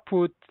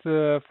output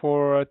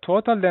for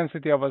total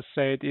density of a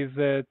state is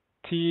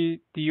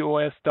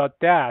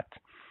tdos.dat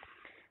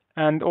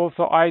and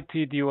also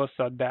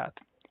itdos.dat.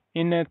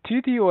 In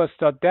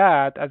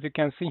tdos.dat, as you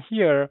can see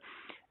here,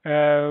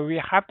 we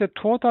have the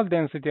total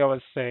density of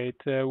a state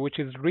which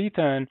is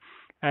written,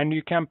 and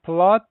you can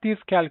plot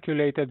these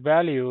calculated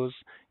values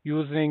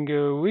using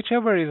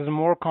whichever is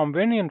more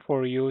convenient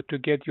for you to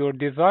get your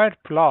desired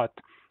plot.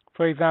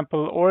 For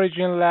example,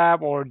 Origin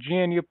Lab or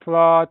GNU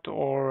plot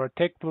or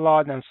Tech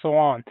plot and so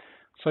on.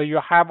 So you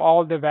have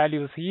all the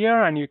values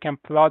here, and you can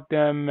plot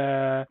them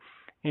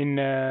in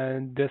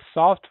the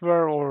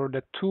software or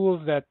the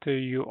tools that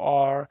you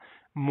are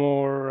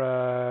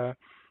more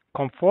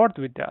comfort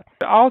with that.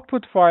 The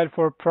output file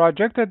for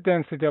projected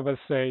density of a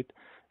state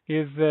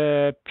is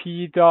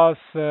pdos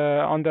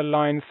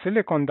underline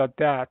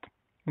silicon.dat.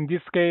 In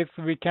this case,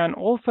 we can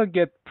also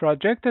get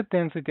projected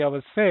density of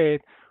a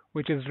state,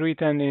 which is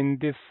written in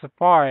this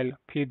file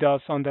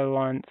pdos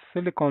underline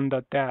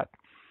silicon.dat.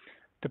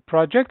 The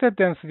projected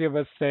density of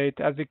a state,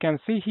 as you can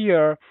see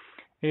here,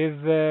 is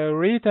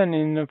written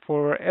in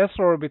for s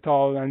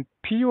orbital and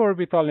p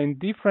orbital in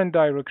different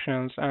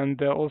directions,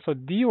 and also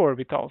d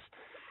orbitals.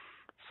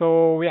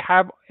 So we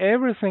have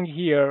everything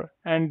here,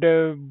 and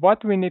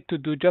what we need to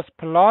do, just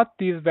plot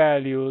these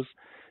values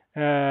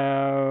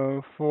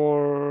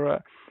for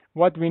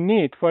what we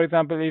need. For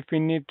example, if we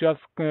need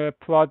just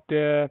plot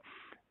the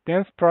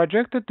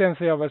projected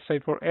density of a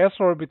state for s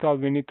orbital,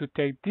 we need to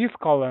take this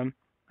column,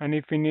 and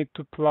if we need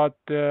to plot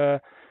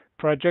the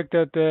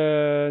projected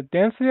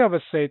density of a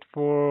state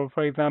for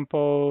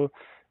example,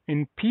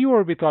 in p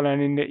orbital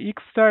and in the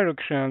x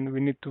direction, we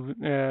need to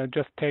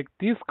just take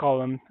this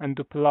column and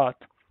to plot.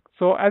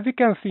 So as you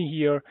can see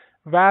here,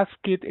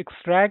 VASP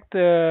extract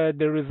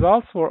the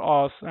results for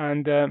us,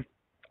 and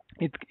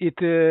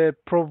it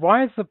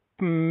provides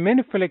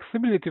many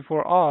flexibility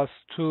for us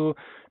to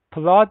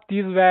plot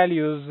these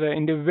values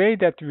in the way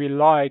that we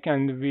like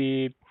and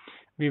we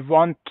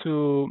want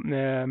to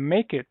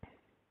make it.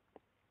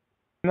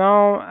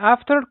 Now,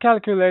 after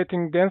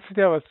calculating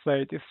density of a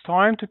state, it's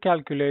time to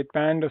calculate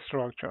band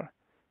structure.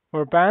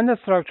 For band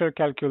structure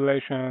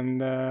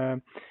calculation,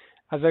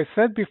 as I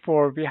said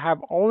before, we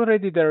have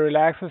already the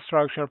relaxed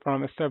structure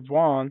from step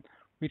 1,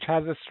 which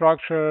has a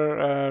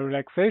structure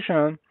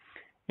relaxation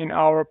in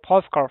our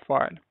POSCAR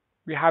file.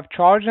 We have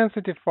charge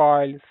density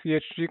file,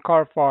 CHG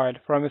car file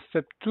from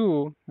step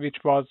 2, which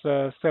was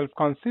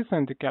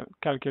self-consistency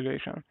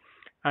calculation.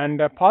 And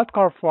the path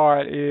car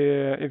file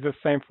is the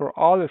same for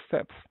all the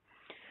steps.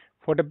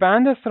 For the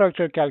band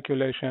structure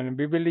calculation,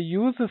 we will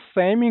use the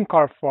same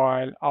in-car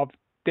file of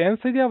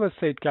density of a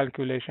state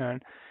calculation,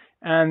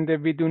 and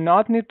we do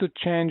not need to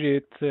change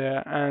it,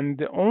 and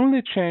the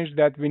only change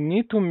that we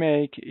need to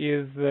make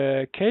is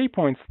the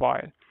k-points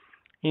file.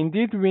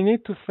 Indeed, we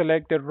need to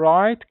select the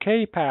right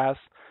k-path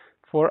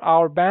for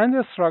our band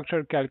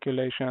structure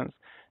calculations.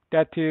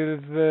 That is,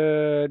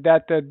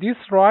 this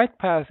right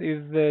path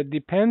is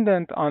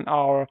dependent on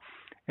our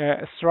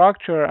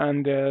structure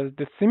and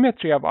the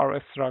symmetry of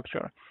our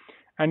structure,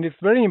 and it's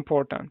very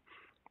important.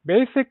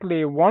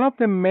 Basically, one of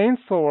the main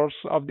source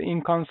of the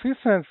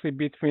inconsistency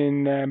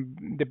between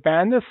the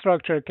band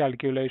structure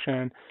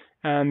calculation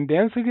and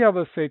density of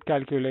a state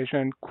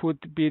calculation could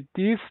be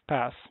this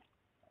path,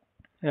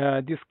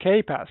 this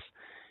k-path.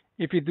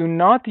 If you do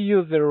not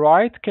use the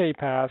right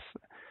k-path,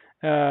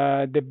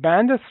 the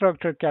band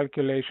structure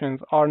calculations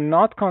are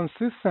not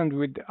consistent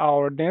with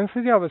our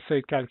density of a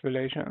state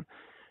calculation.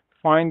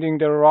 Finding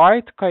the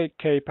right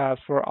k-path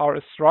for our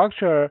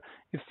structure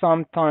is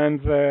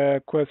sometimes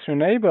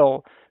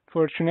questionable.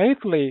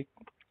 Fortunately,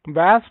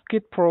 VASP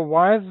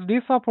provides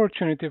this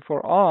opportunity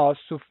for us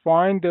to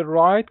find the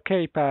right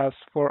k-path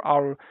for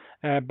our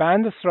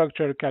band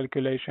structure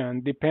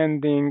calculation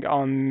depending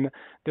on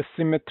the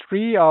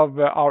symmetry of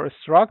our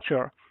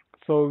structure.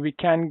 So we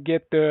can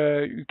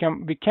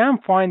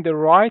find the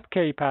right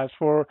k-path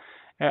for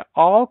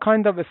all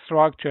kind of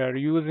structure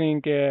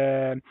using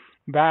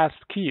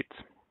VASP kit.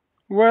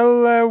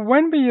 Well,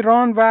 when we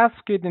run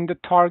VASP in the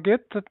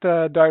target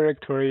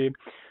directory,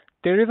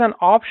 there is an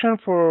option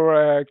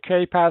for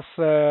k-path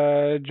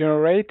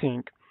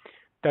generating.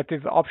 That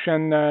is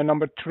option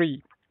number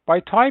 3.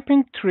 By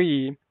typing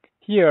 3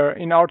 here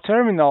in our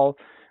terminal,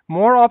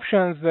 more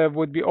options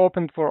would be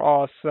opened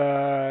for us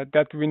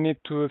that we need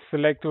to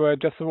select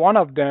just one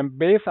of them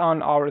based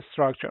on our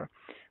structure.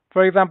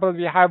 For example,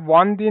 we have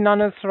 1D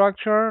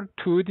nanostructure,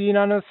 2D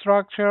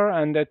nanostructure,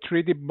 and a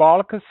 3D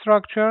bulk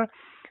structure.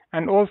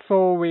 And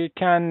also we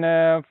can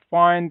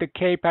find the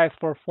k-path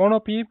for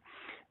phonopy,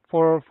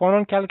 for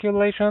phonon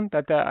calculation,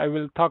 that I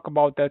will talk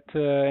about that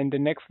in the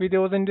next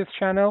videos in this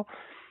channel.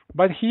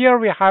 But here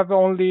we have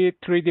only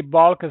 3D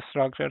bulk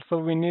structure, so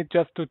we need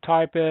just to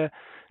type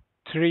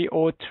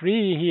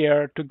 303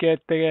 here to get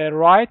the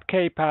right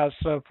k-path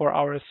for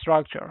our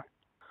structure.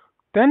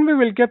 Then we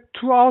will get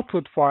two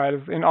output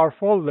files in our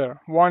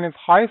folder. One is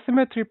high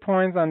symmetry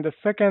points and the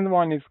second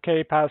one is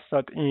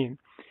kpath.in.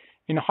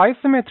 In high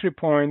symmetry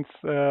points,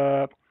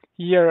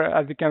 here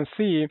as you can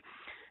see,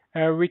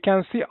 we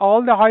can see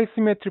all the high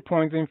symmetry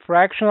points in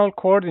fractional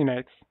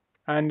coordinates,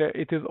 and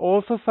it is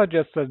also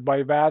suggested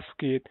by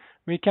VASP.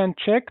 We can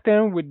check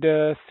them with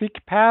the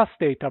SICPath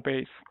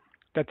database.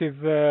 That is,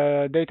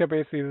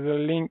 database is a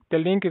link. The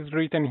link is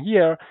written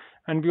here,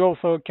 and we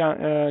also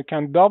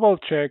can double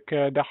check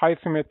the high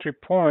symmetry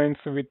points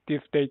with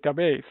this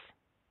database.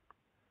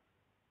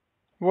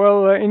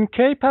 Well, in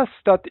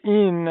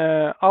kpath.in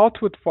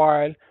output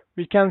file,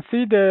 we can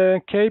see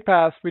the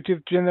k-path which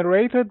is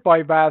generated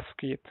by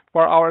VASP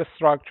for our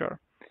structure,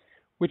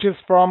 which is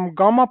from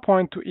gamma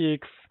point to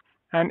x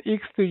and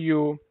x to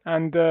u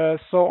and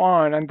so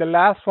on. And the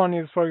last one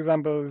is, for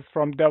example, is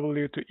from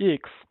w to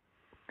x.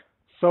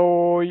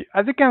 So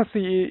as you can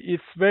see,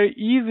 it's very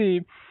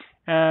easy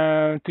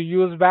to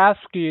use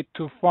VASP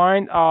to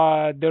find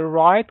the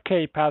right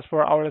k-path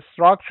for our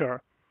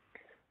structure.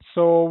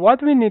 So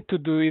what we need to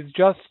do is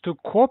just to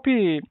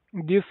copy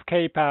this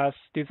k-path,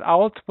 this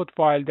output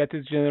file that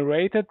is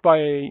generated by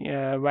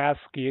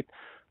VASP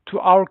to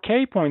our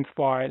k-points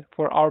file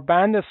for our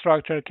band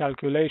structure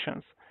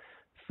calculations.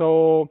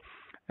 So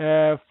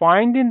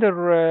finding the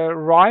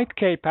right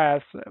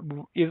k-path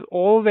is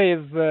always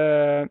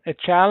a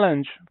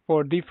challenge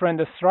for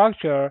different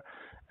structure,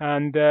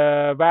 and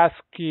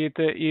VASP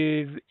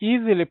is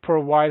easily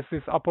provides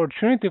this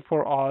opportunity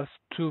for us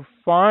to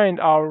find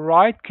our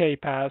right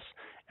k-path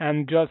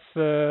and just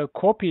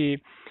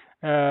copy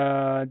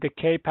the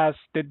k-path,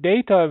 the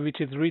data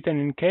which is written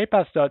in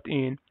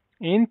kpath.in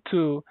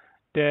into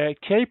the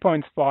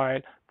k-points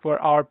file for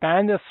our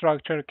band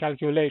structure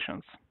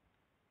calculations.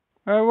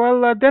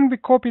 Then we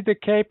copy the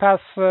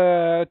k-path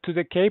to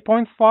the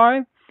k-points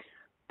file.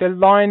 The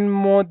line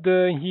mode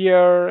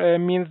here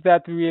means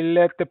that we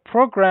let the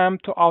program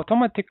to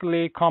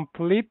automatically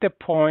complete the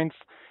points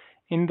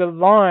in the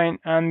line,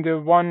 and the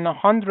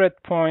 100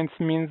 points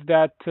means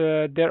that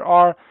there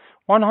are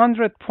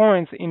 100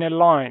 points in a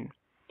line.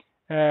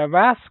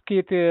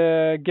 VASP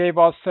gave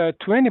us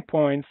 20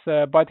 points,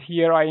 but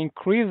here I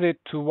increase it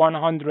to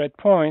 100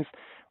 points,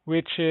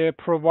 which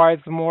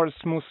provides more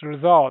smooth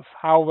results.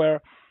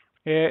 However,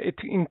 it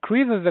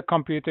increases the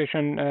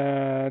computation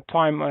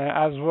time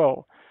as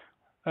well.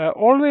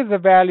 Always a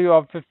value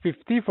of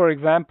 50, for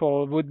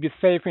example, would be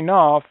safe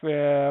enough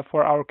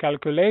for our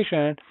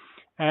calculation,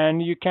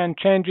 and you can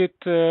change it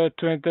to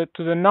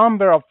the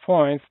number of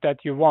points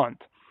that you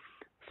want.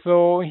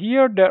 So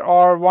here there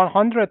are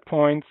 100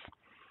 points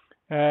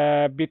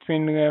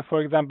between,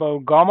 for example,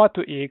 gamma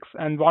to x,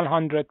 and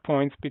 100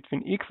 points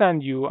between x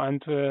and u,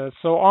 and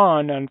so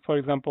on, and for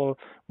example,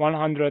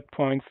 100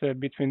 points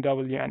between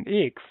w and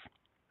x.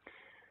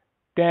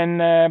 Then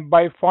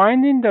by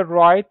finding the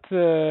right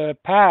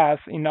path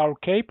in our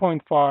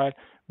k-point file,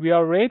 we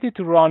are ready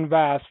to run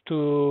VASP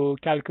to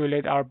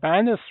calculate our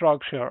band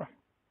structure.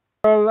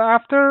 Well,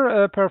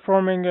 after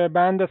performing a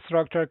band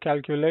structure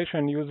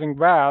calculation using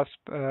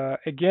VASP,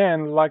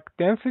 again, like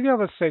density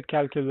of a state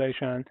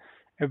calculation,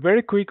 a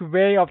very quick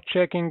way of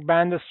checking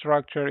band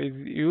structure is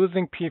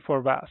using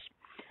P4VASP.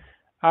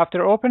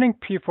 After opening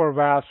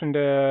P4VASP in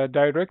the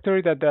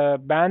directory that the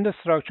band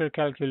structure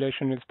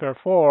calculation is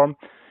performed,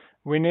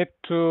 we need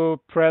to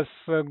press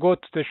go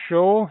to the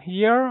show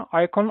here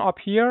icon up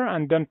here,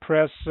 and then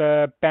press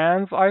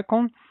bands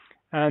icon,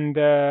 and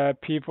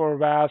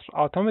P4VASP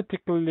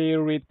automatically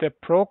read the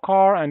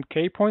procar and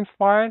k-points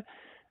file,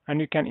 and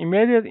you can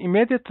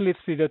immediately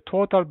see the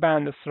total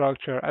band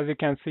structure, as you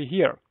can see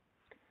here.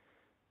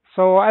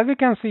 So as you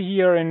can see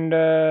here in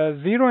the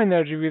zero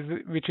energy,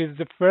 which is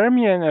the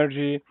Fermi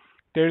energy,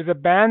 there is a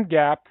band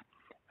gap,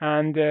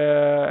 and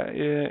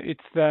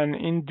it's an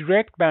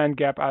indirect band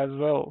gap as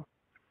well.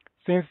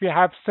 Since we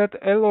have set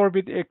L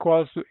orbit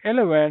equals to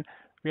 11,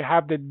 we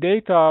have the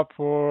data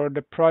for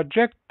the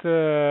project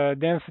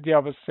density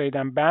of a state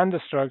and band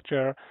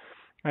structure,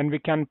 and we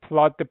can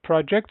plot the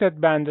projected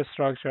band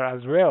structure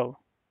as well,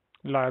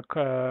 like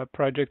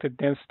projected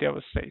density of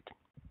a state.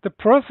 The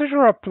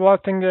procedure of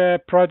plotting a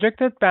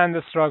projected band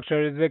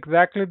structure is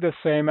exactly the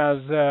same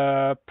as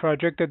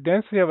projected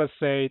density of a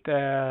state,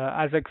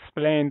 as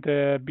explained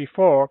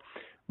before.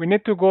 We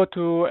need to go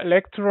to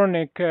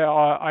electronic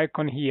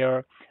icon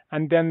here,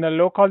 and then the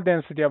local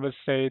density of a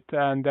state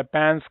and the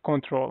bands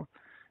control.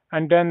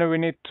 And then we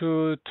need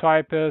to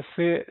type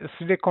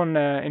silicon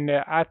in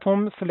the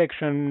atom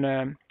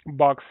selection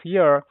box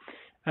here,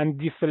 and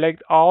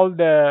deselect all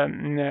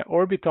the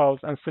orbitals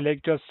and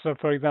select just,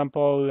 for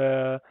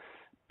example,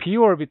 p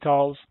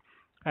orbitals,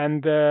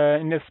 and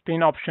in the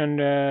spin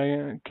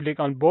option click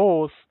on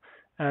both,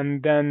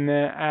 and then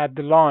add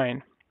the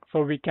line.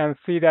 So we can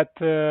see that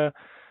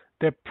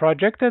the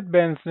projected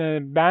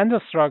band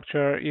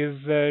structure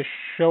is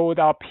showed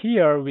up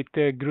here with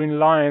the green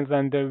lines,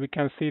 and we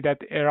can see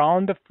that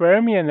around the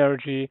Fermi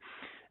energy,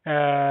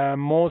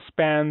 most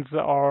bands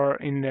are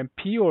in the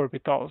p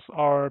orbitals,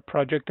 are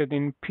projected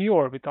in p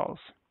orbitals.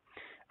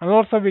 And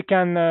also we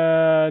can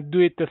do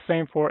it the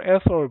same for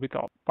s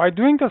orbital. By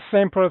doing the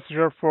same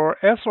procedure for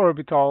s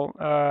orbital,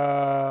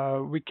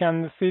 we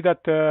can see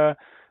that the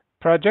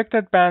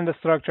projected band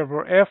structure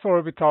for s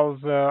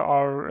orbitals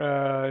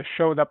are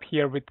showed up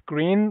here with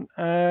green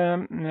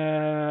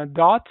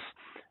dots.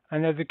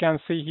 And as you can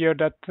see here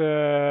that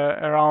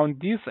around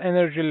this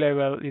energy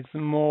level is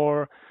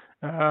more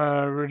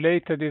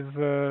related, is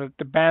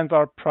the bands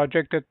are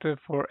projected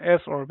for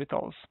s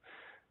orbitals.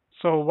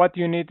 So what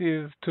you need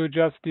is to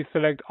just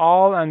deselect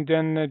all, and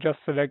then just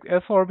select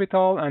s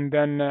orbital, and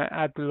then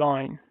add the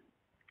line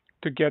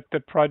to get the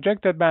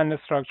projected band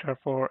structure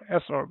for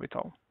s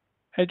orbital.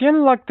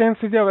 Again, like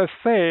density of a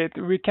state,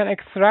 we can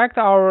extract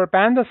our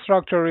band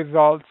structure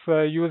results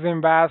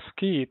using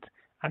VASP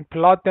and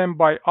plot them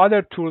by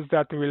other tools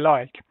that we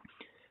like.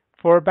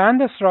 For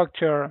band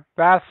structure,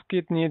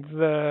 VASP needs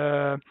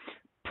the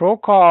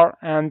procar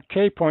and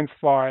k-points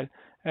file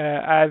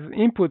as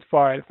input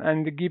files,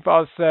 and give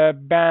us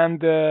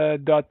band.dat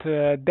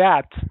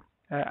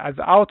as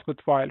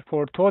output file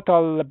for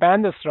total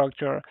band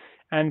structure,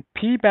 and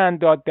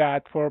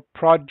pband.dat for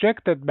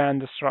projected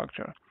band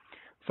structure.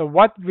 So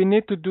what we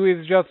need to do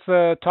is just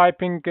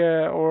typing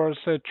or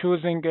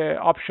choosing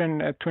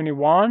option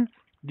 21,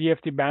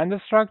 DFT band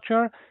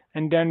structure,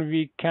 and then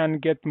we can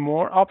get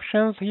more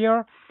options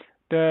here.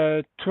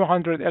 The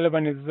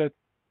 211 is the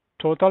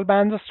total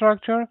band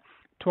structure,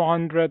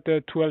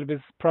 212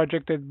 is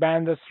projected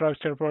band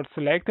structure for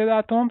selected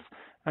atoms,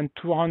 and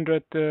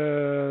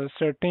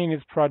 213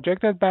 is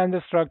projected band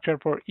structure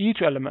for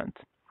each element.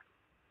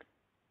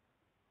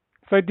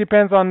 So it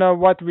depends on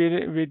what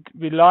we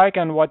like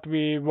and what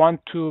we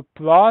want to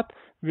plot.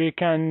 We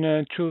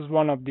can choose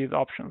one of these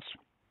options.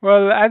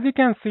 Well, as you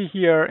can see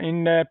here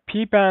in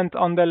pband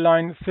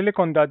underline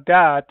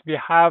silicon.dat, we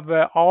have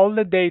all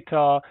the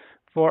data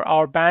for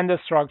our band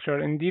structure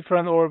in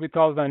different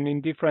orbitals and in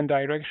different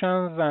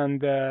directions,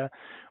 and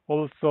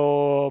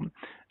also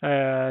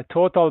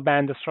total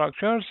band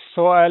structures.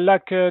 So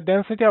like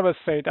density of a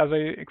state, as I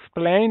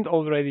explained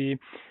already,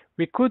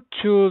 we could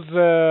choose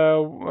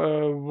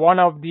one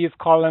of these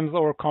columns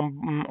or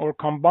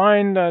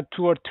combine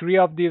 2 or 3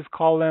 of these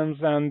columns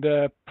and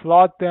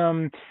plot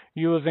them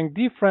using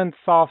different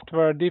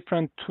software,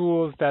 different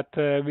tools that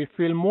we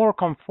feel more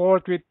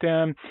comfort with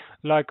them,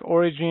 like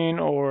Origin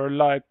or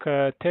like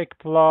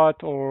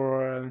TechPlot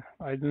or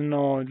I don't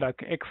know,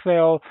 like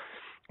Excel,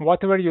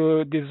 whatever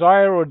you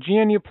desire, or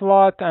GNU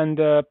plot, and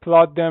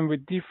plot them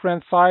with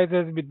different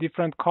sizes, with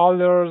different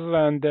colors,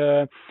 and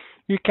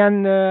you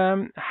can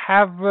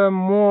have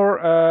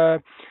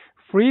more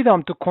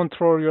freedom to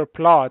control your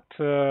plot.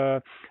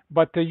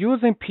 But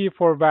using P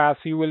for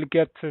VASP, you will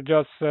get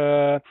just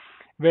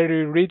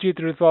very rigid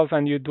results,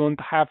 and you don't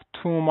have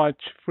too much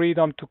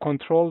freedom to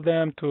control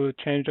them, to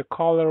change the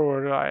color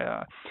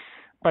or.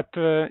 But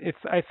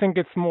I think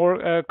it's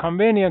more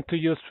convenient to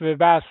use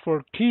VASP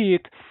for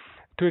teeth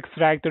to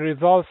extract the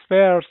results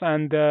first,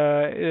 and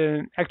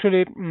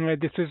actually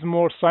this is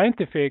more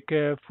scientific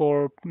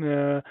for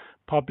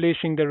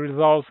publishing the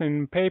results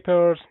in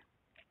papers,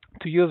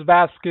 to use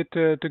VASP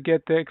to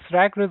get the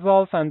extract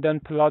results and then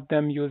plot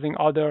them using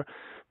other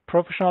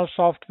professional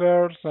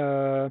softwares.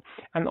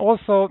 And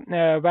also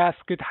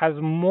VASP has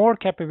more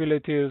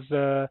capabilities.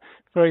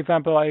 For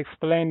example, I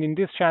explained in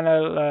this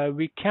channel,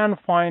 we can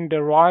find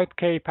the right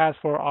K-path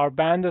for our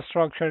band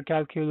structure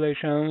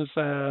calculations,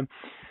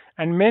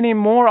 and many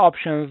more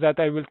options that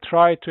I will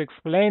try to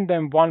explain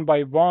them one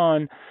by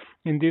one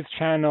in this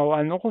channel.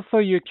 And also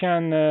you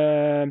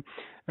can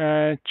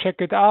check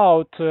it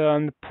out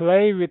and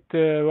play with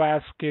the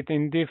VASP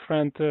in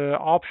different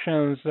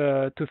options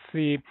to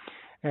see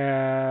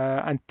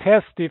and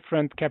test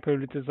different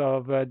capabilities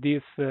of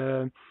this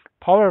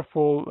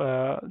powerful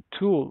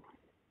tool.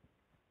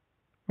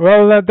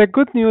 Well, the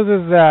good news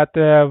is that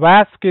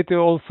VASP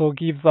also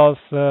gives us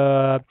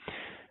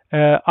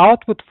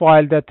output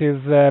file that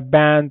is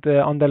band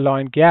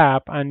underline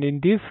gap, and in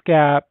this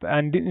gap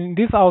and in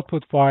this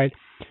output file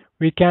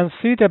we can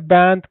see the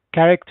band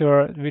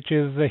character, which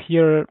is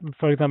here,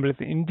 for example,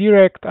 it's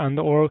indirect, and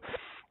or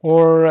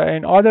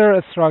in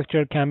other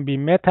structure can be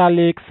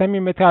metallic,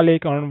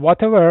 semi-metallic, or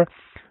whatever.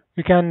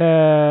 You can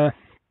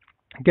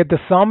get the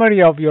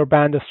summary of your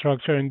band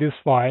structure in this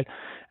file,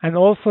 and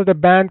also the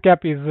band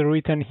gap is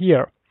written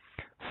here.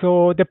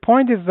 So the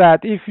point is that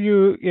if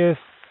you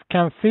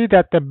can see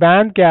that the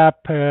band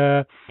gap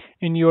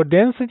in your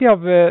density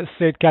of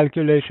state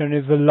calculation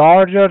is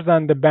larger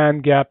than the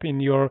band gap in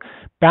your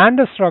band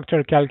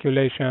structure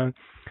calculation,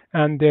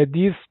 and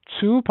these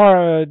two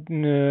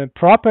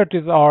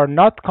properties are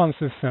not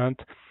consistent,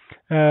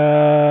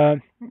 the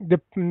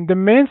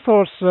main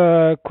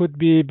source could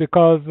be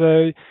because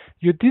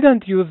you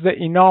didn't use the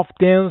enough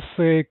dense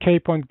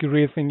k-point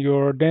grids in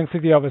your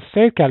density of a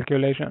state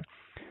calculation.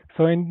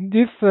 So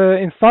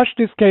in such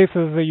these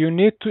cases, you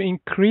need to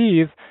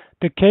increase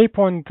the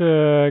k-point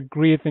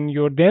grids in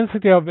your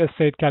density of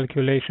state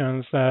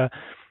calculations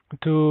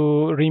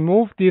to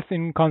remove this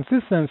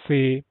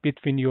inconsistency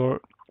between your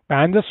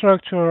band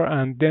structure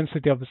and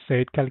density of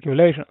state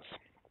calculations.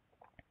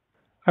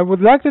 I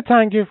would like to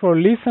thank you for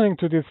listening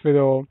to this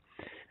video,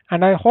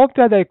 and I hope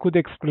that I could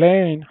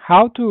explain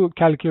how to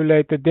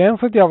calculate the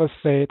density of a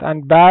state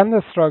and band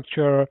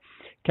structure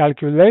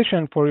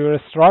calculation for your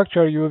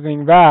structure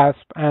using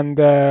VASP, and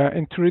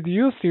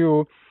introduce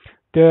you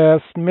the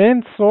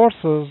main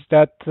sources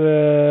that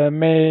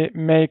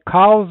may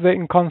cause the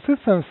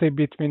inconsistency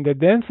between the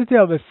density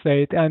of a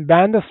state and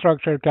band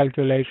structure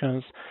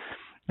calculations.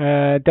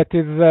 That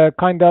is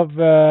kind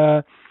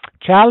of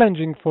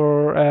challenging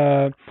for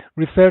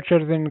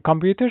researchers in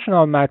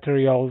computational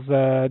materials,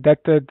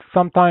 that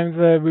sometimes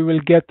we will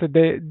get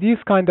this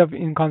kind of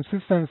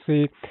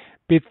inconsistency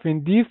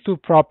between these two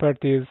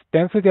properties,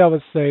 density of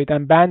a state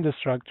and band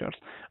structures.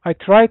 I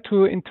try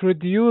to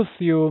introduce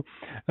you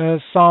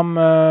some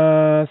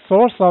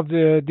source of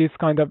this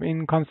kind of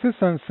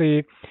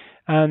inconsistency,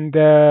 and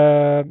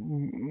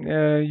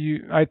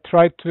I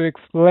try to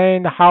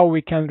explain how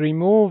we can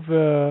remove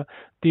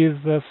this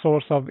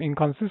source of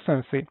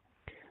inconsistency.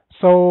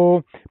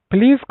 So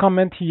please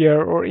comment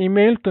here or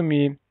email to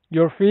me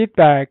your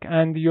feedback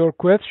and your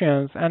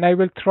questions, and I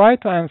will try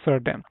to answer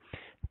them.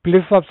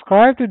 Please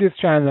subscribe to this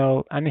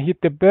channel and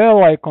hit the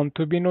bell icon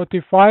to be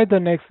notified the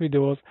next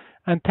videos,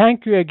 and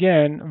thank you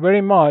again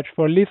very much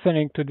for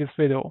listening to this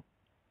video.